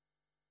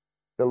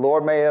 the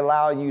Lord may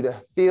allow you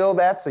to feel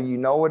that so you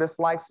know what it's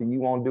like so you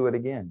won't do it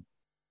again.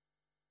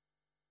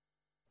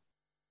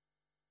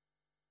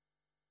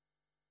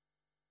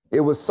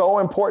 It was so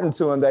important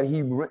to him that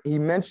he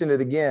mentioned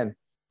it again.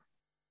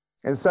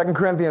 In 2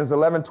 Corinthians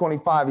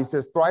 11:25, he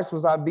says, thrice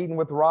was I beaten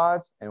with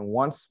rods, and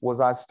once was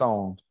I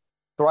stoned.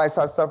 Thrice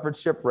I suffered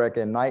shipwreck,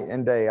 and night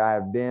and day I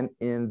have been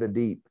in the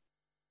deep.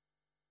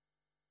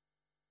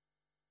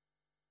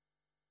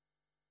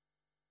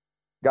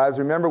 Guys,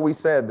 remember we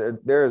said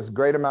that there is a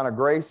great amount of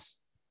grace.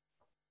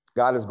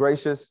 God is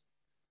gracious.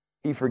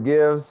 He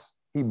forgives.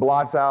 He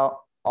blots out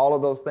all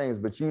of those things,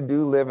 but you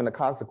do live in the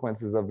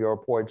consequences of your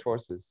poor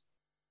choices.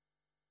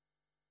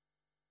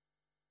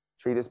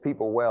 Treat his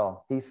people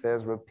well. He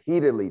says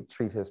repeatedly,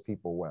 treat his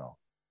people well.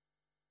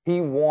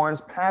 He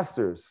warns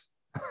pastors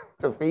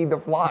to feed the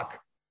flock.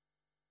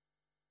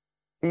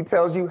 He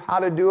tells you how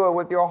to do it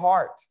with your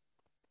heart.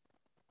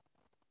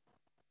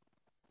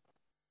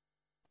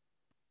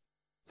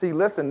 See,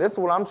 listen, this is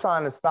what I'm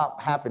trying to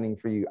stop happening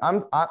for you.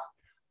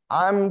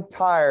 I'm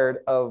tired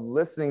of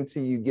listening to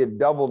you get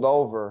doubled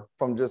over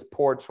from just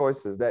poor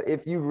choices, that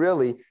if you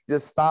really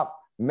just stop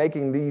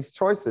making these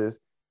choices,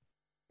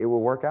 it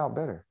will work out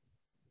better.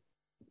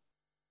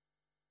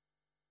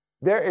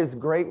 There is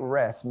great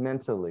rest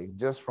mentally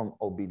just from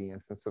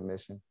obedience and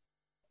submission.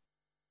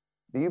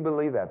 Do you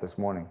believe that this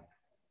morning?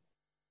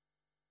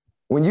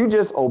 When you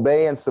just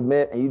obey and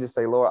submit and you just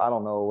say, Lord, I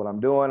don't know what I'm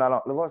doing.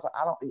 The Lord's like,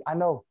 I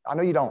know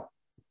you don't.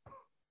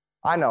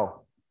 I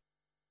know.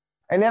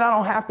 And then I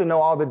don't have to know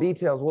all the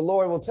details. Well,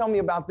 Lord, well, tell me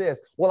about this.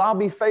 Well, I'll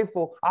be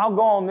faithful. I'll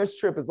go on this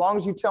trip as long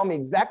as you tell me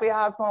exactly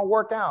how it's going to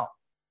work out.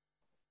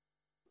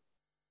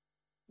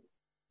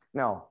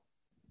 No,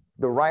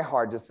 the right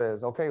heart just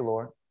says, okay,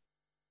 Lord,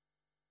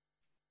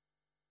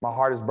 my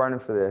heart is burning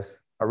for this.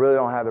 I really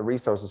don't have the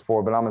resources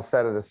for it, but I'm going to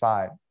set it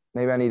aside.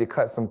 Maybe I need to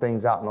cut some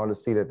things out in order to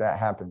see that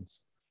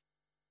happens.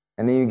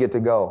 And then you get to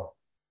go.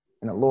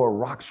 And the Lord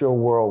rocks your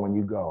world when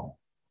you go.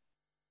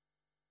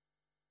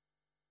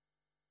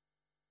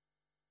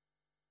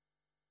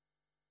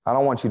 I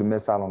don't want you to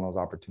miss out on those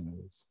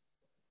opportunities.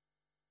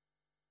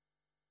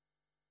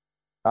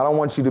 I don't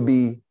want you to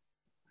be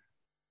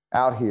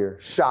out here,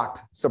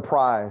 shocked,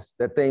 surprised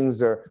that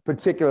things are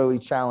particularly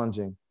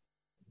challenging.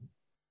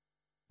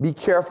 Be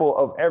careful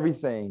of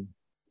everything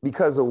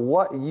because of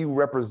what you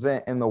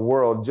represent in the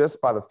world,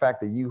 just by the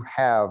fact that you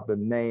have the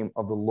name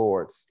of the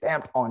Lord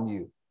stamped on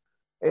you.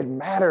 It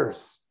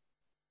matters.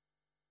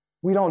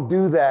 We don't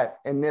do that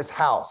in this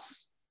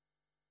house.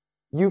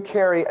 You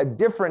carry a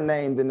different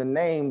name than the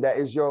name that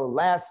is your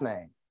last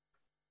name.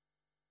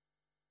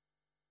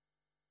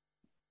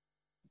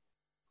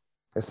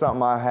 It's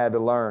something I had to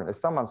learn. It's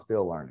something I'm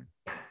still learning.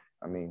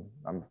 I mean,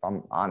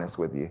 I'm honest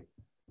with you.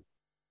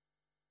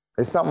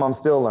 It's something I'm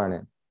still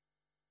learning.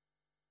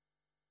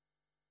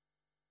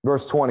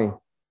 Verse 20.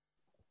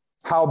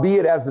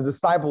 Howbeit, as the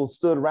disciples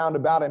stood round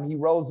about him, he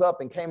rose up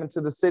and came into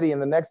the city,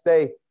 and the next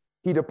day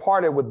he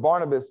departed with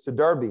Barnabas to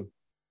Derbe.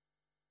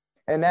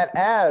 And that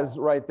as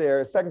right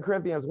there, 2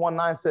 Corinthians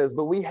 1:9 says,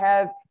 but we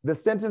had the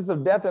sentence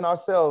of death in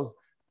ourselves,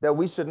 that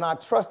we should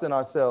not trust in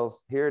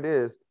ourselves. Here it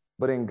is,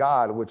 but in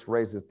God, which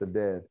raiseth the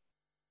dead,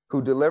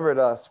 who delivered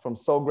us from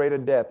so great a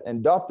death,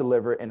 and doth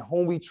deliver, in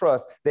whom we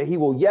trust that he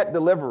will yet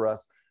deliver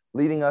us,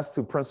 leading us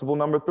to principle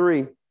number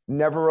 3,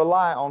 never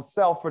rely on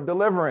self for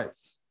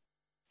deliverance.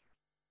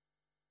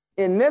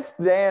 In this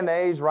day and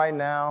age right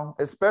now,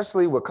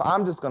 especially with,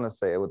 I'm just going to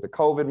say it, with the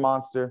COVID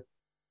monster,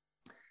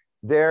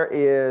 there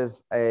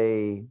is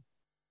a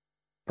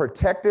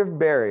protective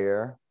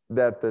barrier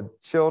that the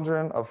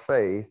children of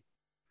faith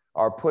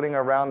are putting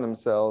around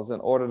themselves in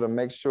order to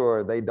make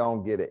sure they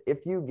don't get it.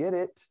 If you get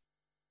it,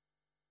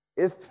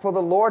 it's for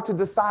the Lord to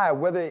decide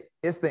whether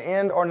it's the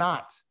end or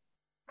not.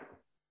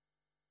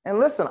 And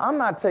listen, I'm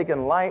not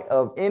taking light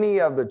of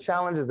any of the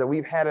challenges that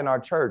we've had in our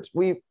church.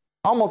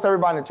 Almost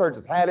everybody in the church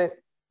has had it.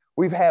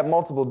 We've had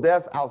multiple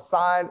deaths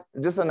outside,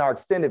 just in our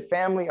extended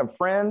family of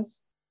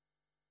friends.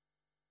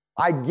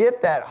 I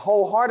get that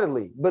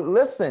wholeheartedly. But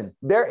listen,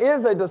 there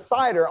is a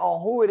decider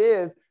on who it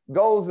is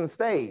goes and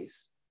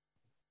stays.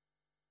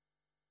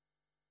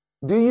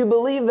 Do you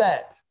believe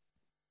that?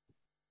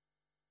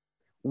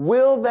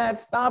 Will that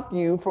stop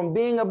you from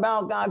being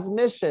about God's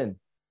mission?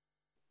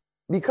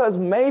 Because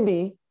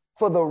maybe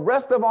for the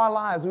rest of our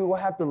lives, we will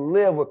have to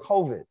live with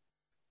COVID.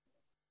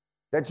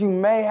 That you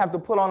may have to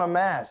put on a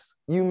mask.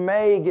 You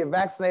may get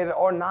vaccinated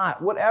or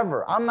not,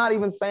 whatever. I'm not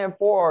even saying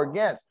for or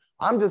against.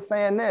 I'm just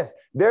saying this.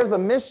 There's a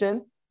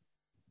mission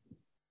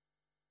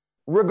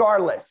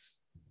regardless.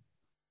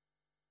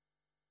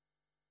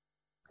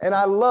 And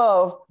I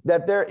love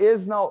that there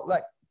is no,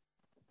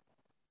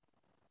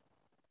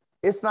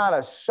 it's not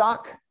a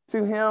shock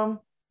to him.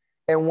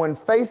 And when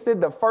faced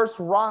the first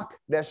rock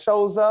that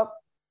shows up,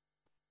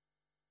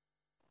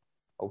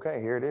 okay,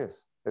 here it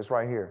is. It's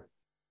right here.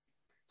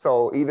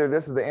 So either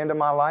this is the end of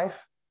my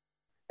life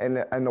and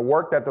the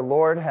work that the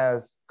Lord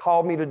has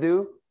called me to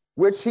do,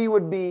 which he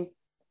would be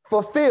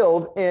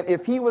fulfilled. And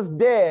if he was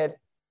dead,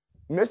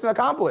 mission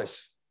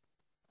accomplished.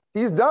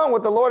 He's done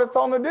what the Lord has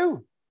told him to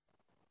do.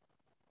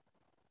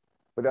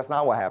 But that's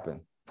not what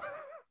happened.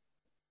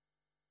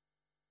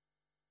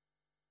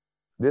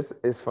 This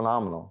is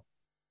phenomenal.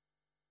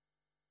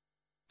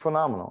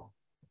 Phenomenal.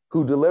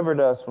 Who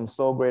delivered us from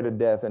so great a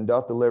death, and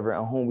doth deliver,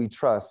 in whom we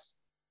trust.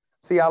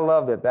 See, I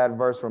love that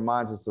verse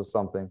reminds us of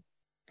something.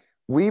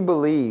 We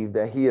believe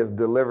that he has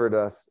delivered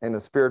us in a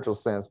spiritual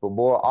sense, but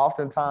boy,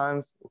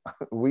 oftentimes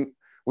we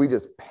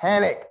just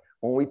panic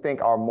when we think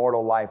our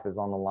mortal life is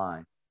on the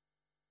line.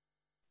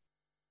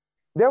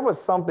 There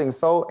was something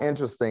so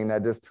interesting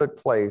that just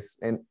took place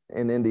in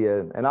India,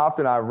 and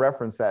often I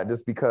reference that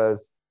just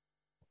because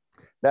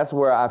that's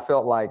where I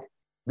felt like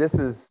this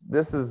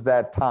is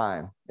that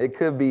time. It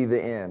could be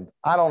the end.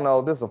 I don't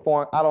know. This is a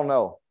foreign, I don't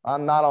know.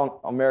 I'm not on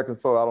American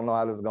soil. I don't know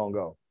how this is going to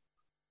go.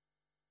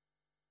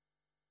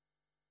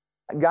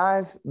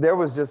 Guys, there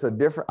was just a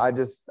different, I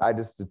just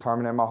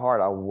determined in my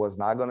heart I was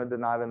not going to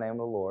deny the name of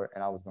the Lord,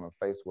 and I was going to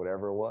face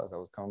whatever it was that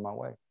was coming my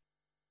way.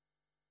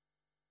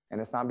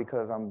 And it's not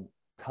because I'm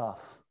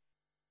tough.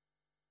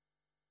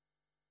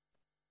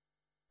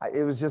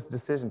 It was just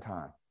decision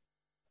time.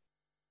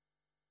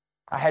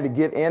 I had to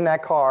get in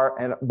that car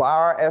and buy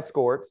our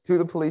escorts to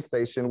the police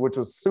station, which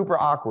was super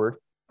awkward,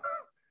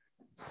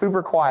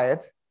 super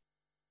quiet.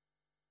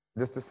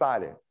 Just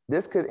decided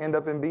this could end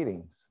up in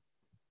beatings.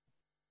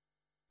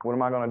 What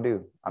am I going to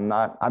do?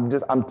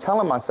 I'm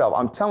telling myself,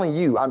 I'm telling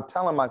you, I'm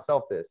telling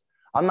myself this.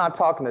 I'm not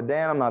talking to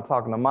Dan. I'm not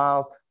talking to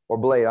Miles or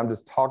Blade. I'm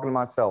just talking to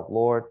myself.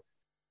 Lord,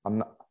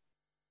 I'm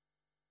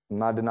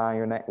not denying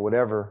your name,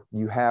 whatever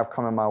you have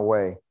coming my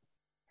way.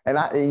 And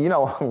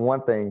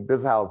one thing, this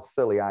is how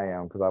silly I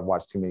am because I've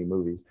watched too many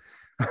movies,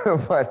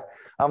 but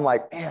I'm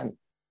like, man,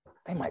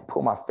 they might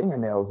pull my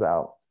fingernails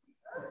out.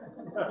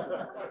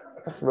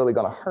 That's really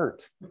going to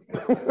hurt.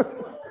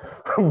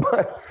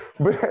 but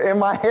in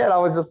my head, I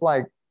was just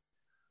like,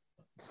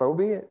 so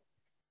be it.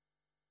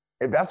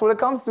 If that's what it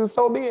comes to,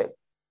 so be it.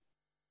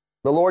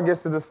 The Lord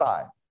gets to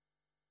decide.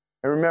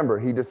 And remember,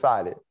 he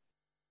decided.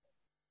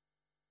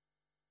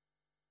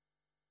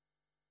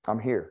 I'm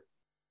here.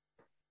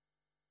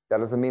 That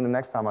doesn't mean the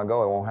next time I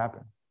go, it won't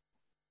happen.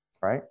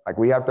 Right? Like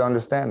we have to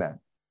understand that.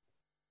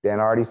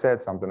 Dan already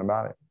said something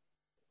about it.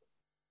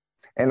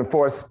 And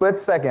for a split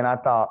second, I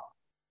thought,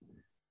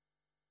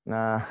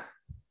 nah.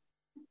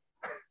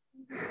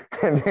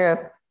 And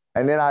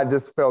then I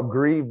just felt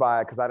grieved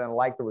by it because I didn't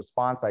like the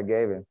response I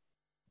gave him.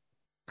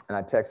 And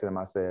I texted him.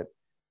 I said,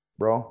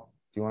 bro,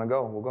 if you want to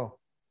go, we'll go.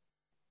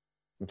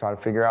 We try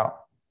to figure out.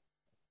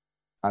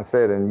 I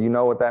said, and you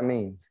know what that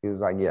means? He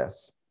was like,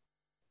 yes.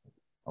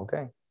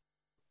 Okay.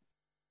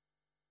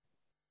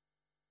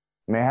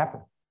 It may happen.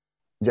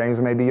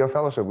 James may be your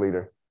fellowship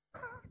leader.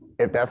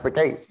 If that's the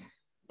case,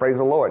 praise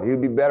the Lord.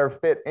 He'd be better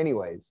fit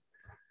anyways.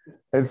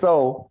 And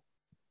so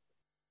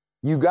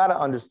you got to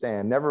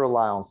understand, never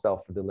rely on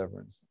self for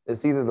deliverance.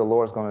 It's either the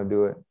Lord's going to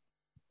do it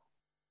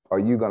or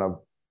you're going to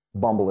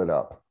bumble it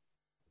up.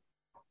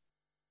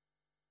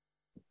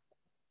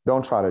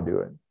 Don't try to do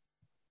it.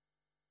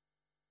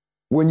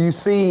 When you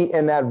see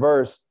in that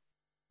verse,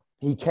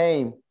 he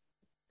came,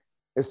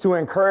 it's to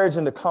encourage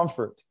and to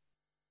comfort.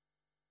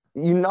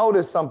 You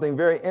notice something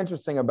very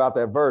interesting about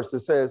that verse.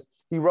 It says,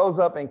 he rose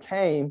up and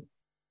came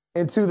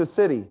into the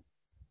city.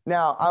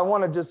 Now, I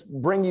want to just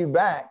bring you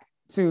back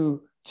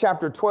to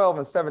chapter 12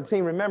 and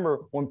 17. Remember,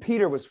 when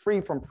Peter was free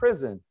from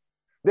prison,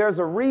 there's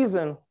a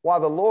reason why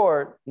the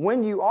Lord,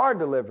 when you are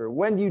delivered,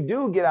 when you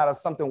do get out of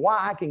something, why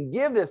I can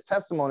give this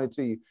testimony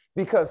to you.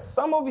 Because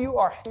some of you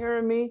are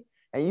hearing me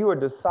and you are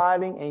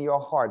deciding in your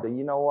heart that,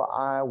 you know what,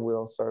 I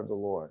will serve the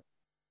Lord.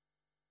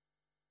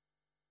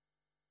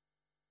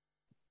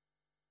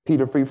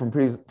 Peter, free from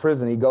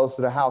prison, he goes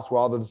to the house where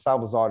all the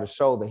disciples are to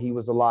show that he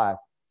was alive.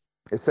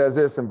 It says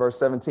this in verse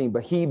 17,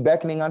 but he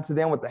beckoning unto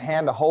them with the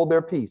hand to hold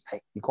their peace.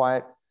 Hey, be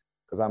quiet,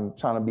 because I'm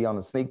trying to be on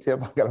the sneak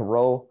tip. I got to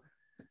roll.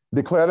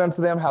 Declared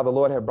unto them how the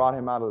Lord had brought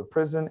him out of the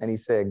prison. And he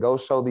said, go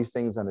show these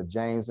things unto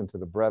James and to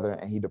the brethren.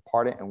 And he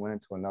departed and went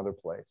into another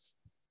place.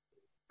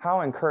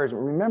 How encouraging.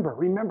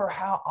 Remember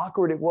how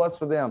awkward it was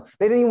for them.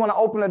 They didn't even want to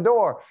open the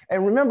door.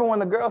 And remember when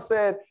the girl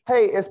said,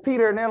 hey, it's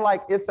Peter. And they're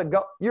like,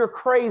 you're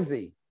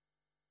crazy.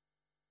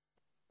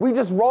 We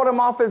just wrote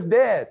him off as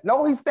dead.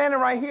 No, he's standing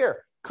right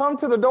here. Come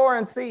to the door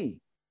and see.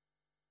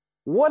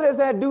 What does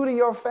that do to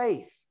your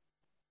faith?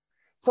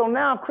 So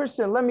now,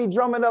 Christian, let me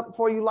drum it up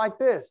for you like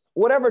this.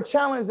 Whatever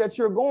challenge that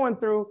you're going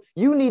through,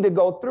 you need to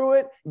go through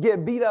it,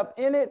 get beat up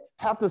in it,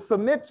 have to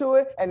submit to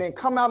it, and then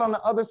come out on the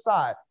other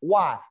side.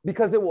 Why?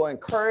 Because it will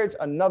encourage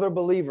another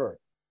believer.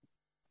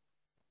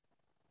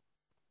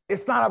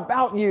 It's not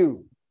about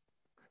you.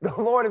 The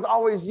Lord is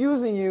always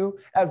using you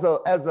as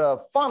a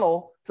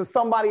funnel to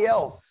somebody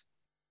else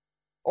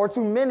or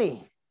to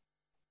many.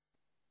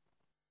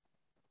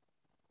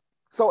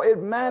 So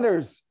it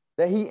matters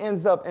that he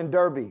ends up in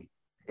Derbe.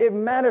 It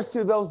matters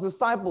to those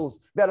disciples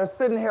that are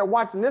sitting here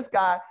watching this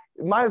guy,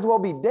 might as well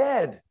be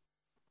dead.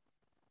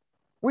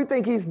 We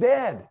think he's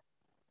dead.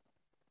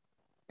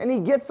 And he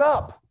gets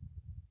up.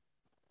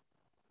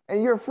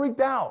 And you're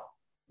freaked out.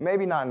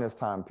 Maybe not in this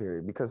time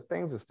period, because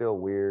things are still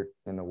weird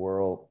in the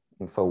world.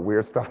 And so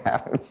weird stuff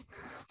happens.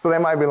 So they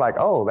might be like,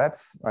 oh,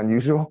 that's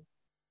unusual.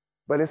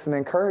 But it's an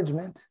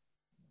encouragement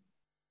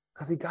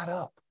because he got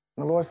up.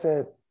 And the Lord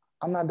said,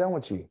 I'm not done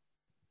with you.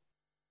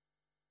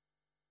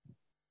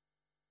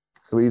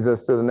 This leads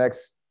us to the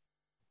next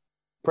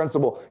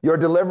principle. Your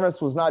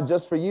deliverance was not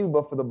just for you,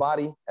 but for the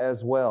body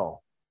as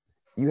well.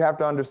 You have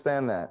to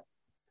understand that.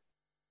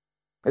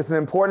 It's an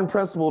important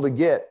principle to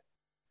get.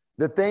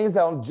 The things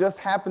that don't just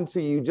happen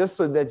to you just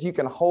so that you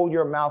can hold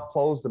your mouth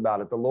closed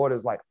about it. The Lord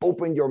is like,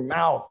 open your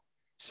mouth.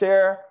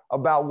 Share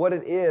about what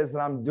it is that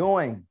I'm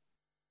doing.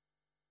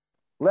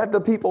 Let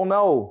the people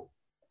know.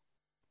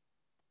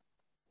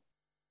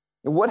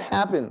 And what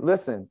happened?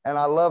 Listen, and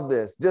I love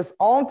this. Just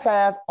on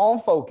task, on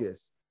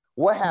focus.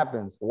 What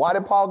happens? Why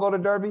did Paul go to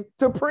Derbe?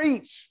 To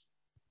preach.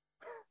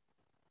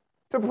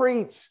 To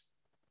preach.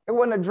 It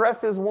wasn't address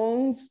his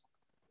wounds.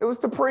 It was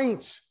to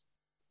preach.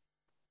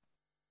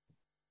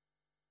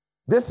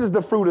 This is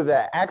the fruit of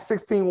that. Acts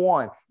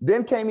 16:1.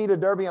 Then came he to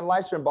Derbe and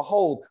Lystra, and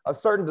behold, a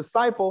certain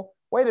disciple.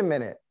 Wait a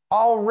minute.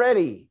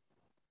 Already,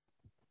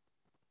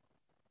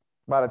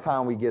 by the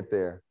time we get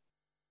there,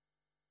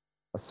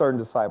 a certain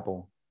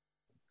disciple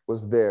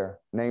was there,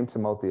 named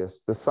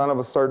Timotheus, the son of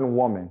a certain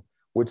woman,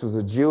 which was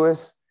a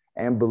Jewess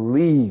and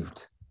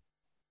believed,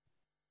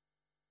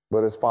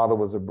 but his father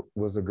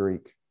was a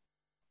Greek.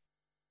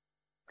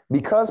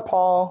 Because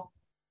Paul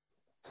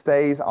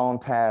stays on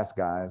task,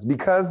 guys,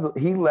 because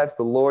he lets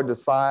the Lord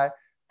decide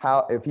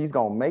if he's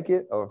going to make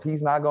it or if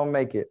he's not going to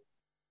make it.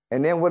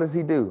 And then what does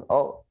he do?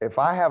 Oh, if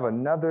I have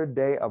another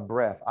day of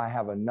breath, I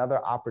have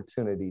another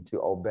opportunity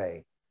to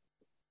obey.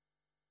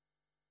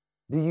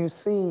 Do you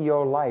see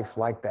your life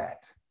like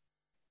that?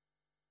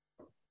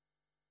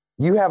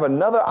 You have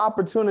another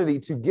opportunity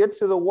to get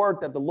to the work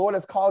that the Lord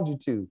has called you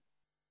to.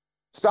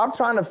 Stop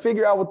trying to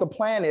figure out what the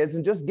plan is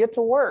and just get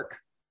to work.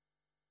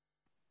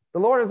 The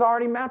Lord has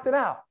already mapped it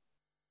out.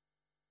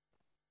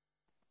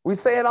 We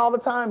say it all the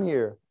time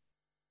here.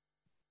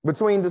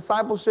 Between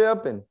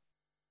discipleship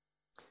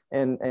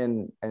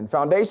and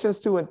Foundations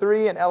 2 and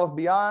 3 and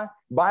LFBI,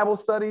 Bible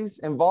studies,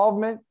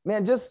 involvement,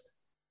 man, just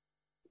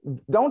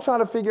don't try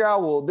to figure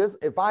out, well,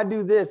 if I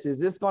do this, is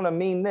this going to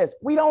mean this?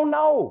 We don't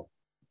know.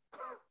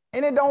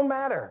 And it don't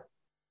matter.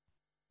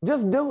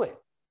 Just do it.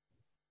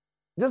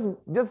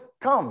 Just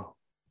come.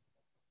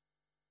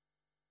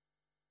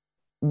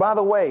 By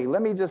the way,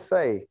 let me just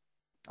say,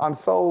 I'm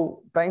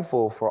so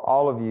thankful for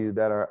all of you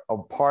that are a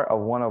part of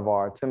one of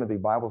our Timothy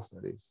Bible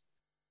studies.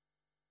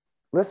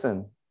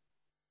 Listen,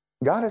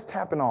 God is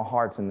tapping on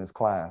hearts in this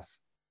class.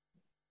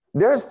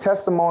 There's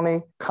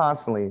testimony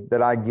constantly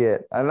that I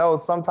get. I know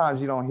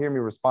sometimes you don't hear me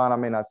respond. I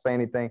may not say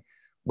anything,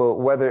 but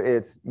whether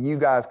it's you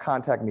guys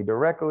contact me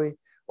directly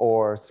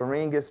or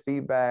Serene gets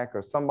feedback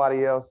or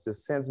somebody else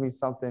just sends me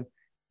something,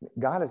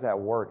 God is at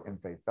work in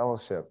Faith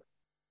Fellowship.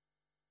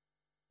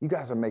 You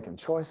guys are making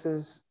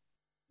choices.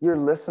 You're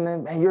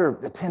listening, and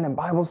you're attending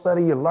Bible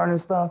study. You're learning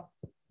stuff.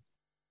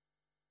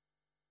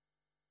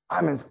 I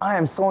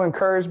am so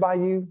encouraged by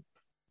you,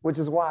 which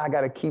is why I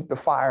got to keep the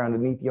fire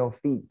underneath your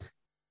feet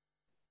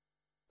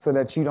so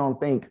that you don't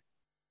think,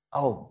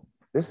 oh,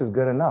 this is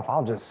good enough.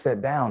 I'll just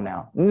sit down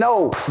now.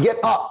 No, get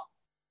up.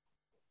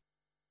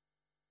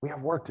 We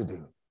have work to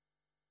do.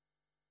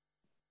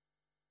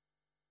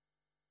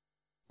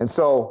 And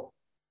so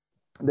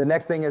the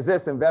next thing is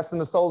this: invest in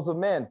the souls of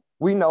men.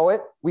 We know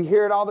it. We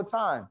hear it all the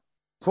time.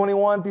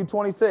 21 through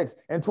 26.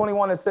 And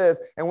 21, it says,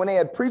 and when they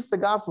had preached the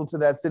gospel to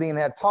that city and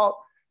had taught,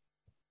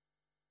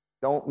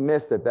 don't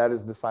miss that that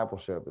is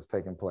discipleship is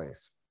taking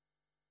place.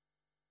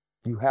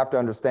 You have to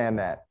understand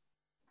that.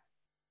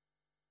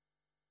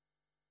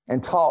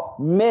 And taught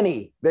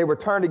many, they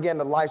returned again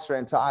to Lystra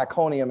and to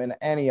Iconium and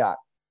Antioch.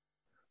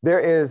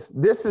 This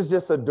is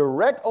just a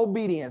direct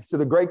obedience to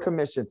the Great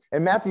Commission.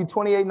 In Matthew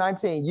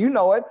 28:19, you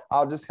know it.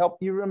 I'll just help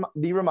you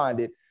be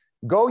reminded.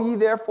 Go ye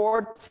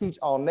therefore, teach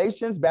all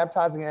nations,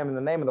 baptizing them in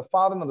the name of the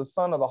Father and of the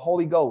Son and of the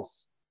Holy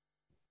Ghost.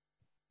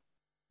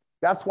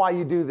 That's why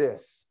you do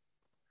this.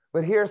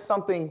 But here's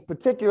something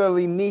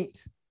particularly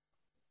neat.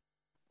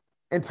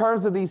 In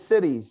terms of these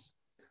cities,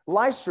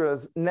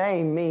 Lystra's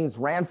name means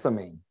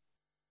ransoming.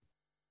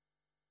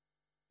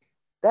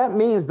 That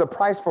means the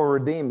price for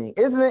redeeming.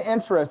 Isn't it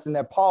interesting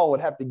that Paul would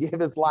have to give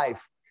his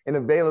life in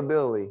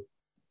availability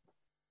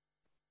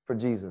for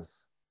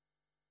Jesus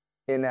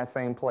in that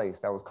same place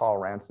that was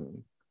called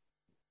ransoming?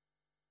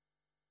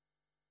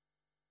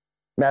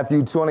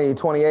 Matthew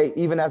 20:28,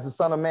 even as the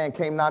Son of Man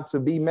came not to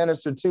be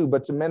ministered to,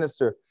 but to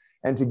minister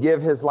and to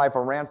give his life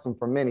a ransom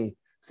for many.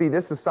 See,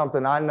 this is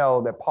something I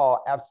know that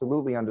Paul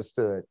absolutely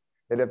understood,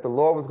 that if the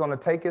Lord was going to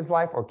take his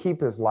life or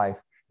keep his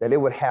life, that it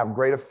would have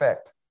great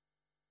effect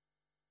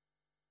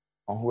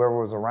on whoever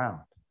was around.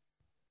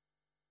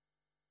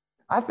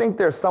 I think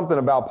there's something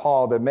about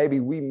Paul that maybe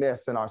we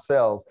miss in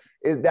ourselves,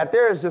 is that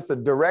there is just a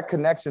direct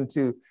connection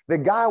to the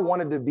guy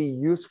wanted to be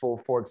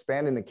useful for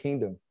expanding the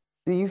kingdom.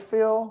 Do you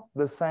feel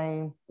the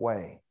same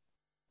way?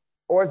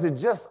 Or is it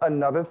just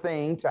another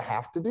thing to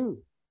have to do?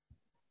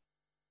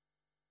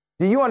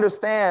 Do you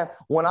understand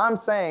when I'm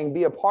saying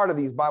be a part of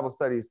these Bible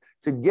studies,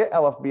 to get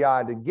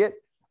LFBI, to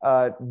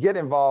get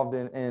involved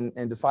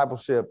in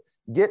discipleship,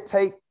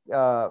 take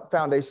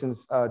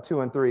Foundations 2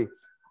 and 3,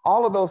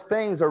 all of those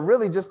things are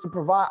really just to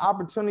provide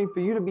opportunity for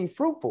you to be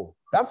fruitful.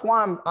 That's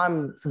why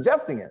I'm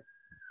suggesting it.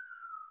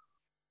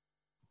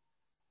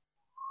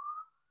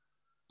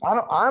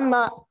 I'm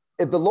not,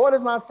 if the Lord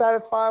is not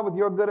satisfied with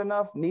your good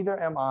enough,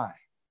 neither am I.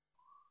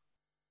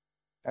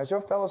 As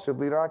your fellowship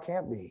leader, I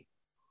can't be.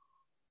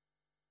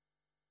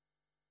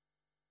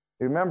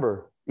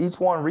 Remember, each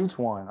one reach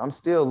one. I'm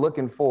still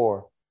looking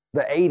for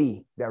the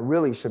 80 that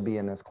really should be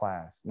in this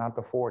class, not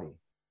the 40.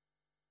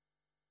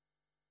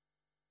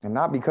 And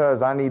not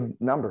because I need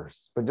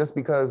numbers, but just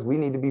because we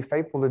need to be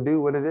faithful to do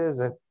what it is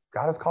that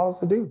God has called us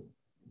to do.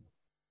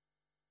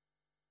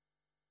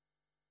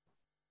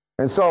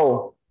 And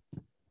so,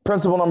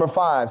 principle number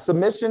 5,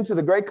 submission to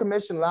the Great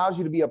Commission allows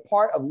you to be a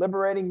part of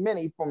liberating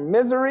many from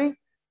misery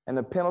and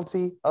the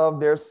penalty of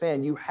their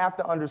sin. You have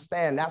to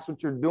understand that's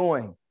what you're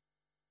doing.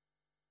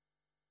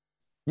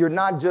 You're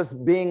not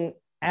just being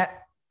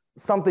at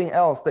something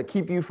else that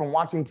keep you from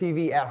watching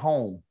TV at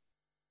home.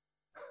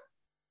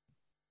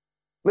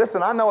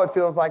 Listen, I know it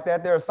feels like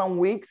that. There are some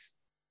weeks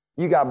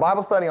you got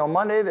Bible study on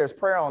Monday, there's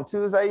prayer on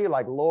Tuesday. You're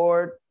like,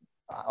 Lord,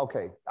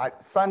 okay,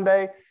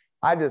 Sunday,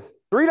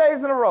 3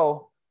 days in a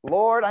row,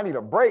 Lord, I need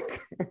a break,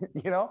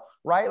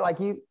 right? Like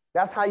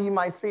that's how you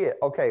might see it.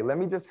 Okay, let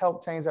me just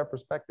help change that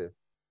perspective.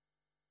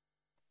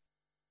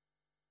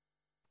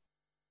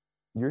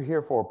 You're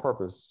here for a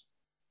purpose.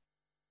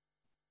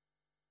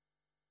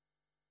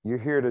 You're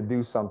here to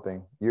do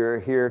something. You're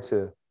here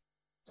to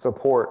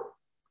support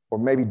or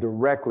maybe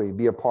directly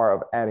be a part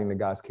of adding to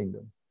God's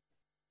kingdom.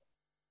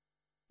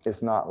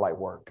 It's not light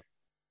work.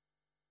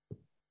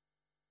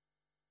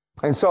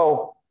 And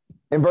so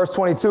in verse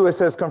 22, it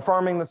says,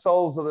 confirming the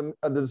souls of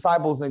the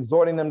disciples and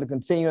exhorting them to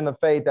continue in the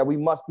faith, that we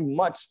must through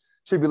much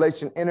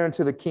tribulation enter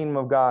into the kingdom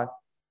of God.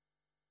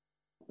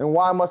 And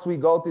why must we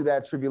go through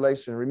that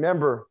tribulation?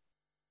 Remember,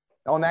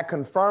 on that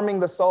confirming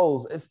the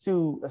souls, is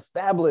to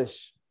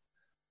establish,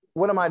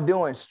 what am I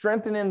doing?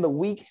 Strengthening the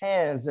weak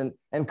hands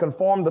and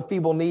conform the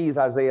feeble knees,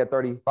 Isaiah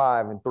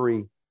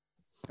 35:3.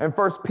 In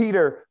 1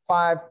 Peter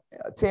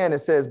 5:10, it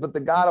says, but the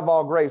God of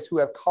all grace, who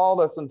hath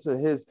called us unto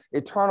his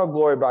eternal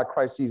glory by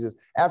Christ Jesus,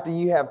 after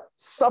you have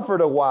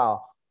suffered a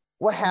while,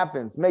 what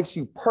happens? Makes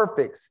you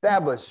perfect,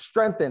 establish,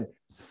 strengthen,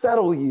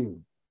 settle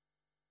you.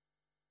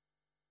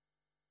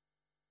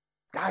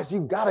 Guys,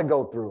 you've got to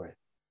go through it.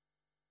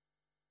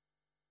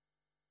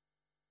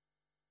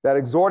 That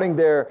exhorting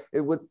there,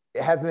 it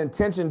has an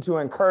intention to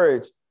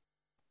encourage.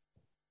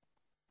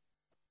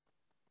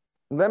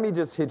 Let me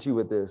just hit you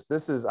with this.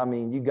 This is,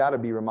 you got to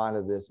be reminded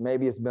of this.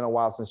 Maybe it's been a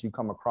while since you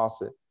come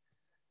across it.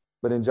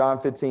 But in John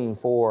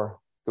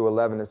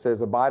 15:4-11, it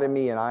says, abide in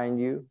me and I in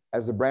you,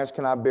 as the branch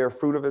cannot bear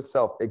fruit of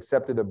itself,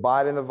 except it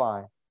abide in the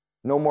vine.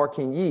 No more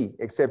can ye,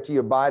 except ye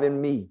abide in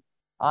me.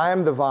 I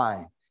am the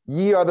vine,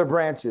 ye are the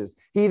branches.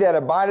 He that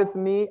abideth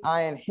in me,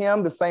 I in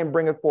him, the same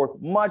bringeth forth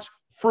much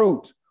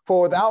fruit.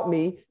 For without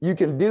me, you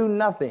can do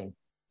nothing.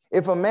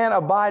 If a man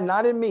abide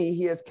not in me,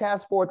 he is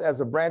cast forth as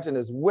a branch and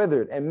is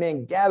withered, and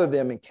men gather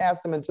them and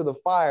cast them into the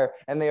fire,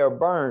 and they are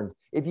burned.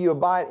 If you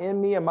abide in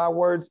me and my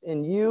words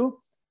in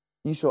you,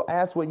 you shall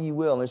ask what ye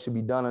will, and it shall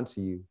be done unto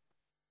you.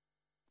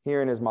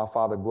 Herein is my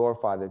Father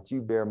glorified, that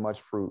you bear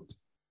much fruit.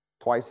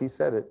 Twice he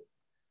said it.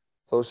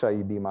 So shall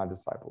you be my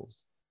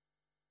disciples.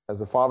 As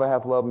the Father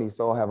hath loved me,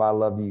 so have I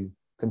loved you.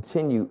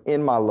 Continue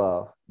in my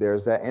love.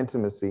 There's that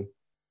intimacy.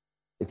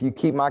 If you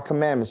keep my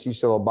commandments, you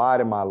shall abide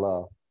in my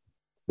love.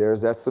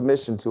 There's that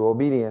submission to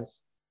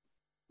obedience.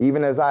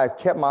 Even as I have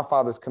kept my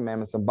Father's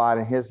commandments, abide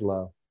in his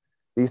love.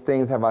 These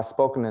things have I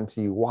spoken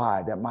unto you.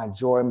 Why? That my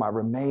joy might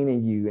remain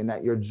in you and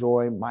that your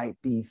joy might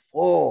be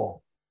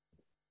full.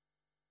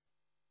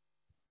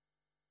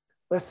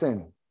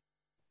 Listen,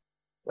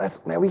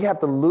 we have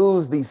to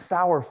lose these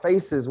sour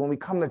faces when we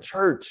come to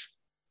church,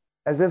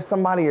 as if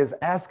somebody is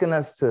asking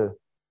us to,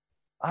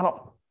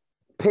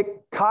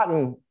 pick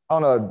cotton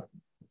on a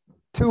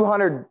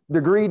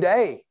 200-degree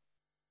day.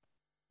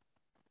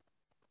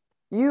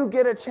 You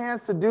get a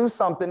chance to do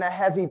something that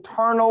has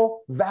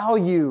eternal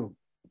value.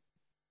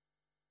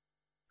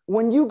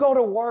 When you go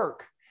to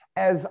work,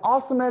 as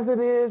awesome as it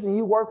is, and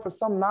you work for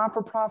some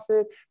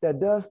non-for-profit that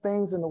does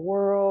things in the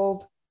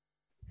world,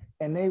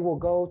 and they will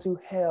go to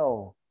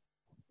hell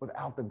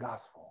without the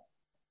gospel.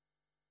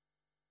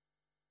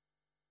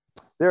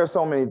 There are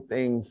so many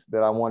things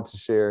that I want to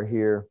share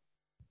here,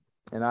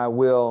 and I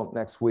will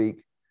next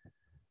week.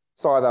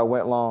 Sorry that I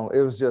went long.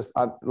 It was just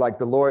like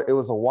the Lord, it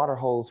was a water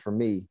hose for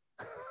me.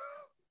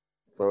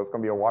 So it's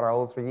going to be a water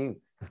hose for you.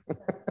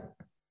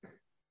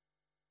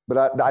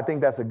 But I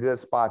think that's a good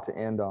spot to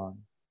end on.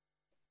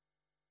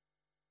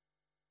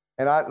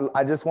 And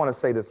I just want to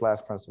say this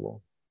last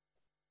principle.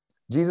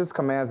 Jesus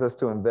commands us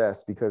to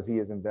invest because he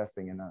is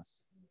investing in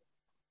us.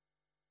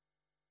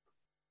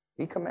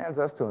 He commands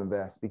us to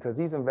invest because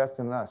he's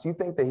investing in us. You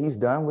think that he's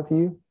done with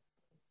you?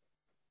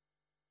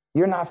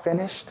 You're not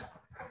finished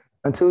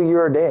until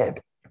you're dead.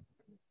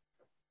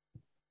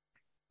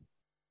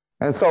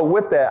 And so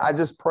with that, I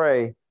just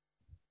pray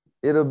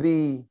it'll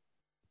be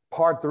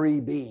part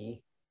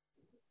 3B,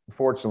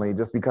 unfortunately,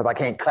 just because I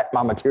can't cut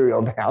my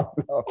material down.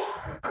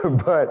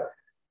 But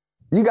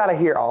you got to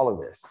hear all of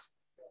this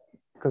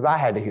because I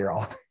had to hear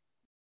all of it.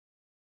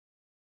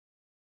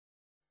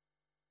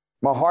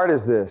 My heart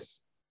is this.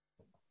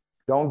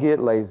 Don't get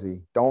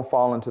lazy. Don't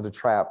fall into the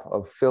trap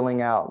of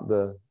filling out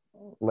the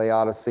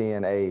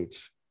Laodicean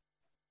age.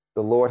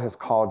 The Lord has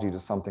called you to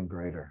something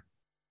greater.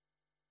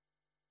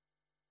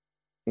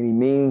 And he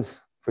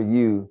means for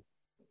you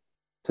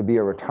to be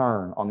a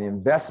return on the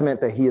investment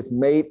that he has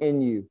made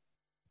in you,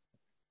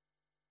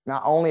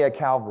 not only at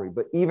Calvary,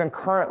 but even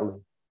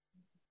currently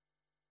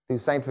through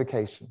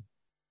sanctification.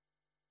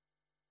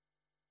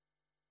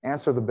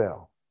 Answer the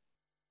bell.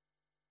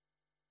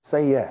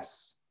 Say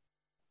yes.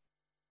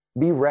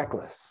 Be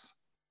reckless.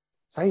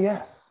 Say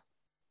yes.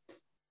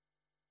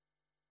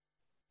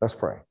 Let's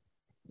pray.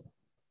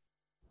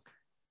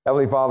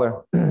 Heavenly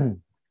Father,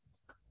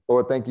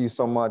 Lord, thank you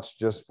so much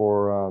just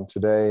for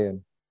today.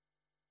 And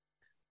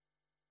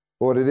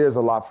Lord, it is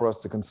a lot for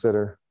us to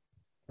consider.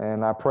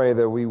 And I pray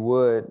that we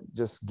would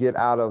just get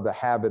out of the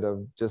habit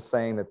of just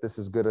saying that this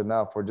is good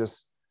enough, or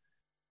just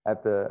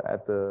at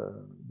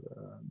the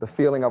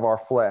feeling of our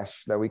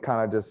flesh that we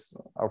kind of just,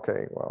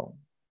 okay, well,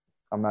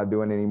 I'm not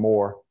doing any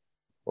more.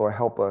 Lord,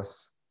 help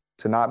us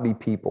to not be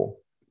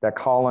people that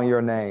call on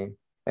your name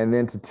and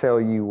then to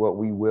tell you what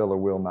we will or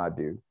will not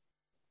do.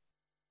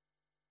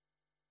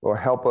 Lord,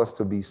 help us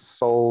to be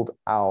sold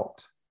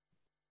out,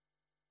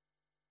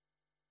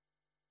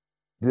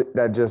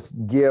 that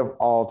just give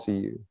all to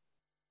you,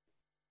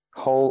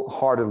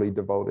 wholeheartedly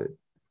devoted.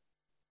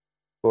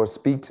 Lord,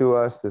 speak to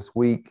us this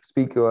week,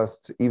 speak to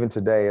us even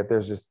today, if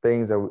there's just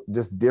things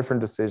just different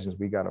decisions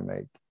we got to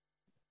make.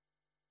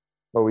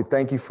 Lord, we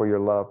thank you for your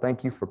love.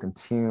 Thank you for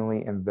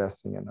continually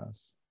investing in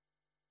us.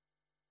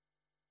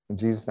 In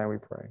Jesus' name we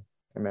pray.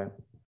 Amen.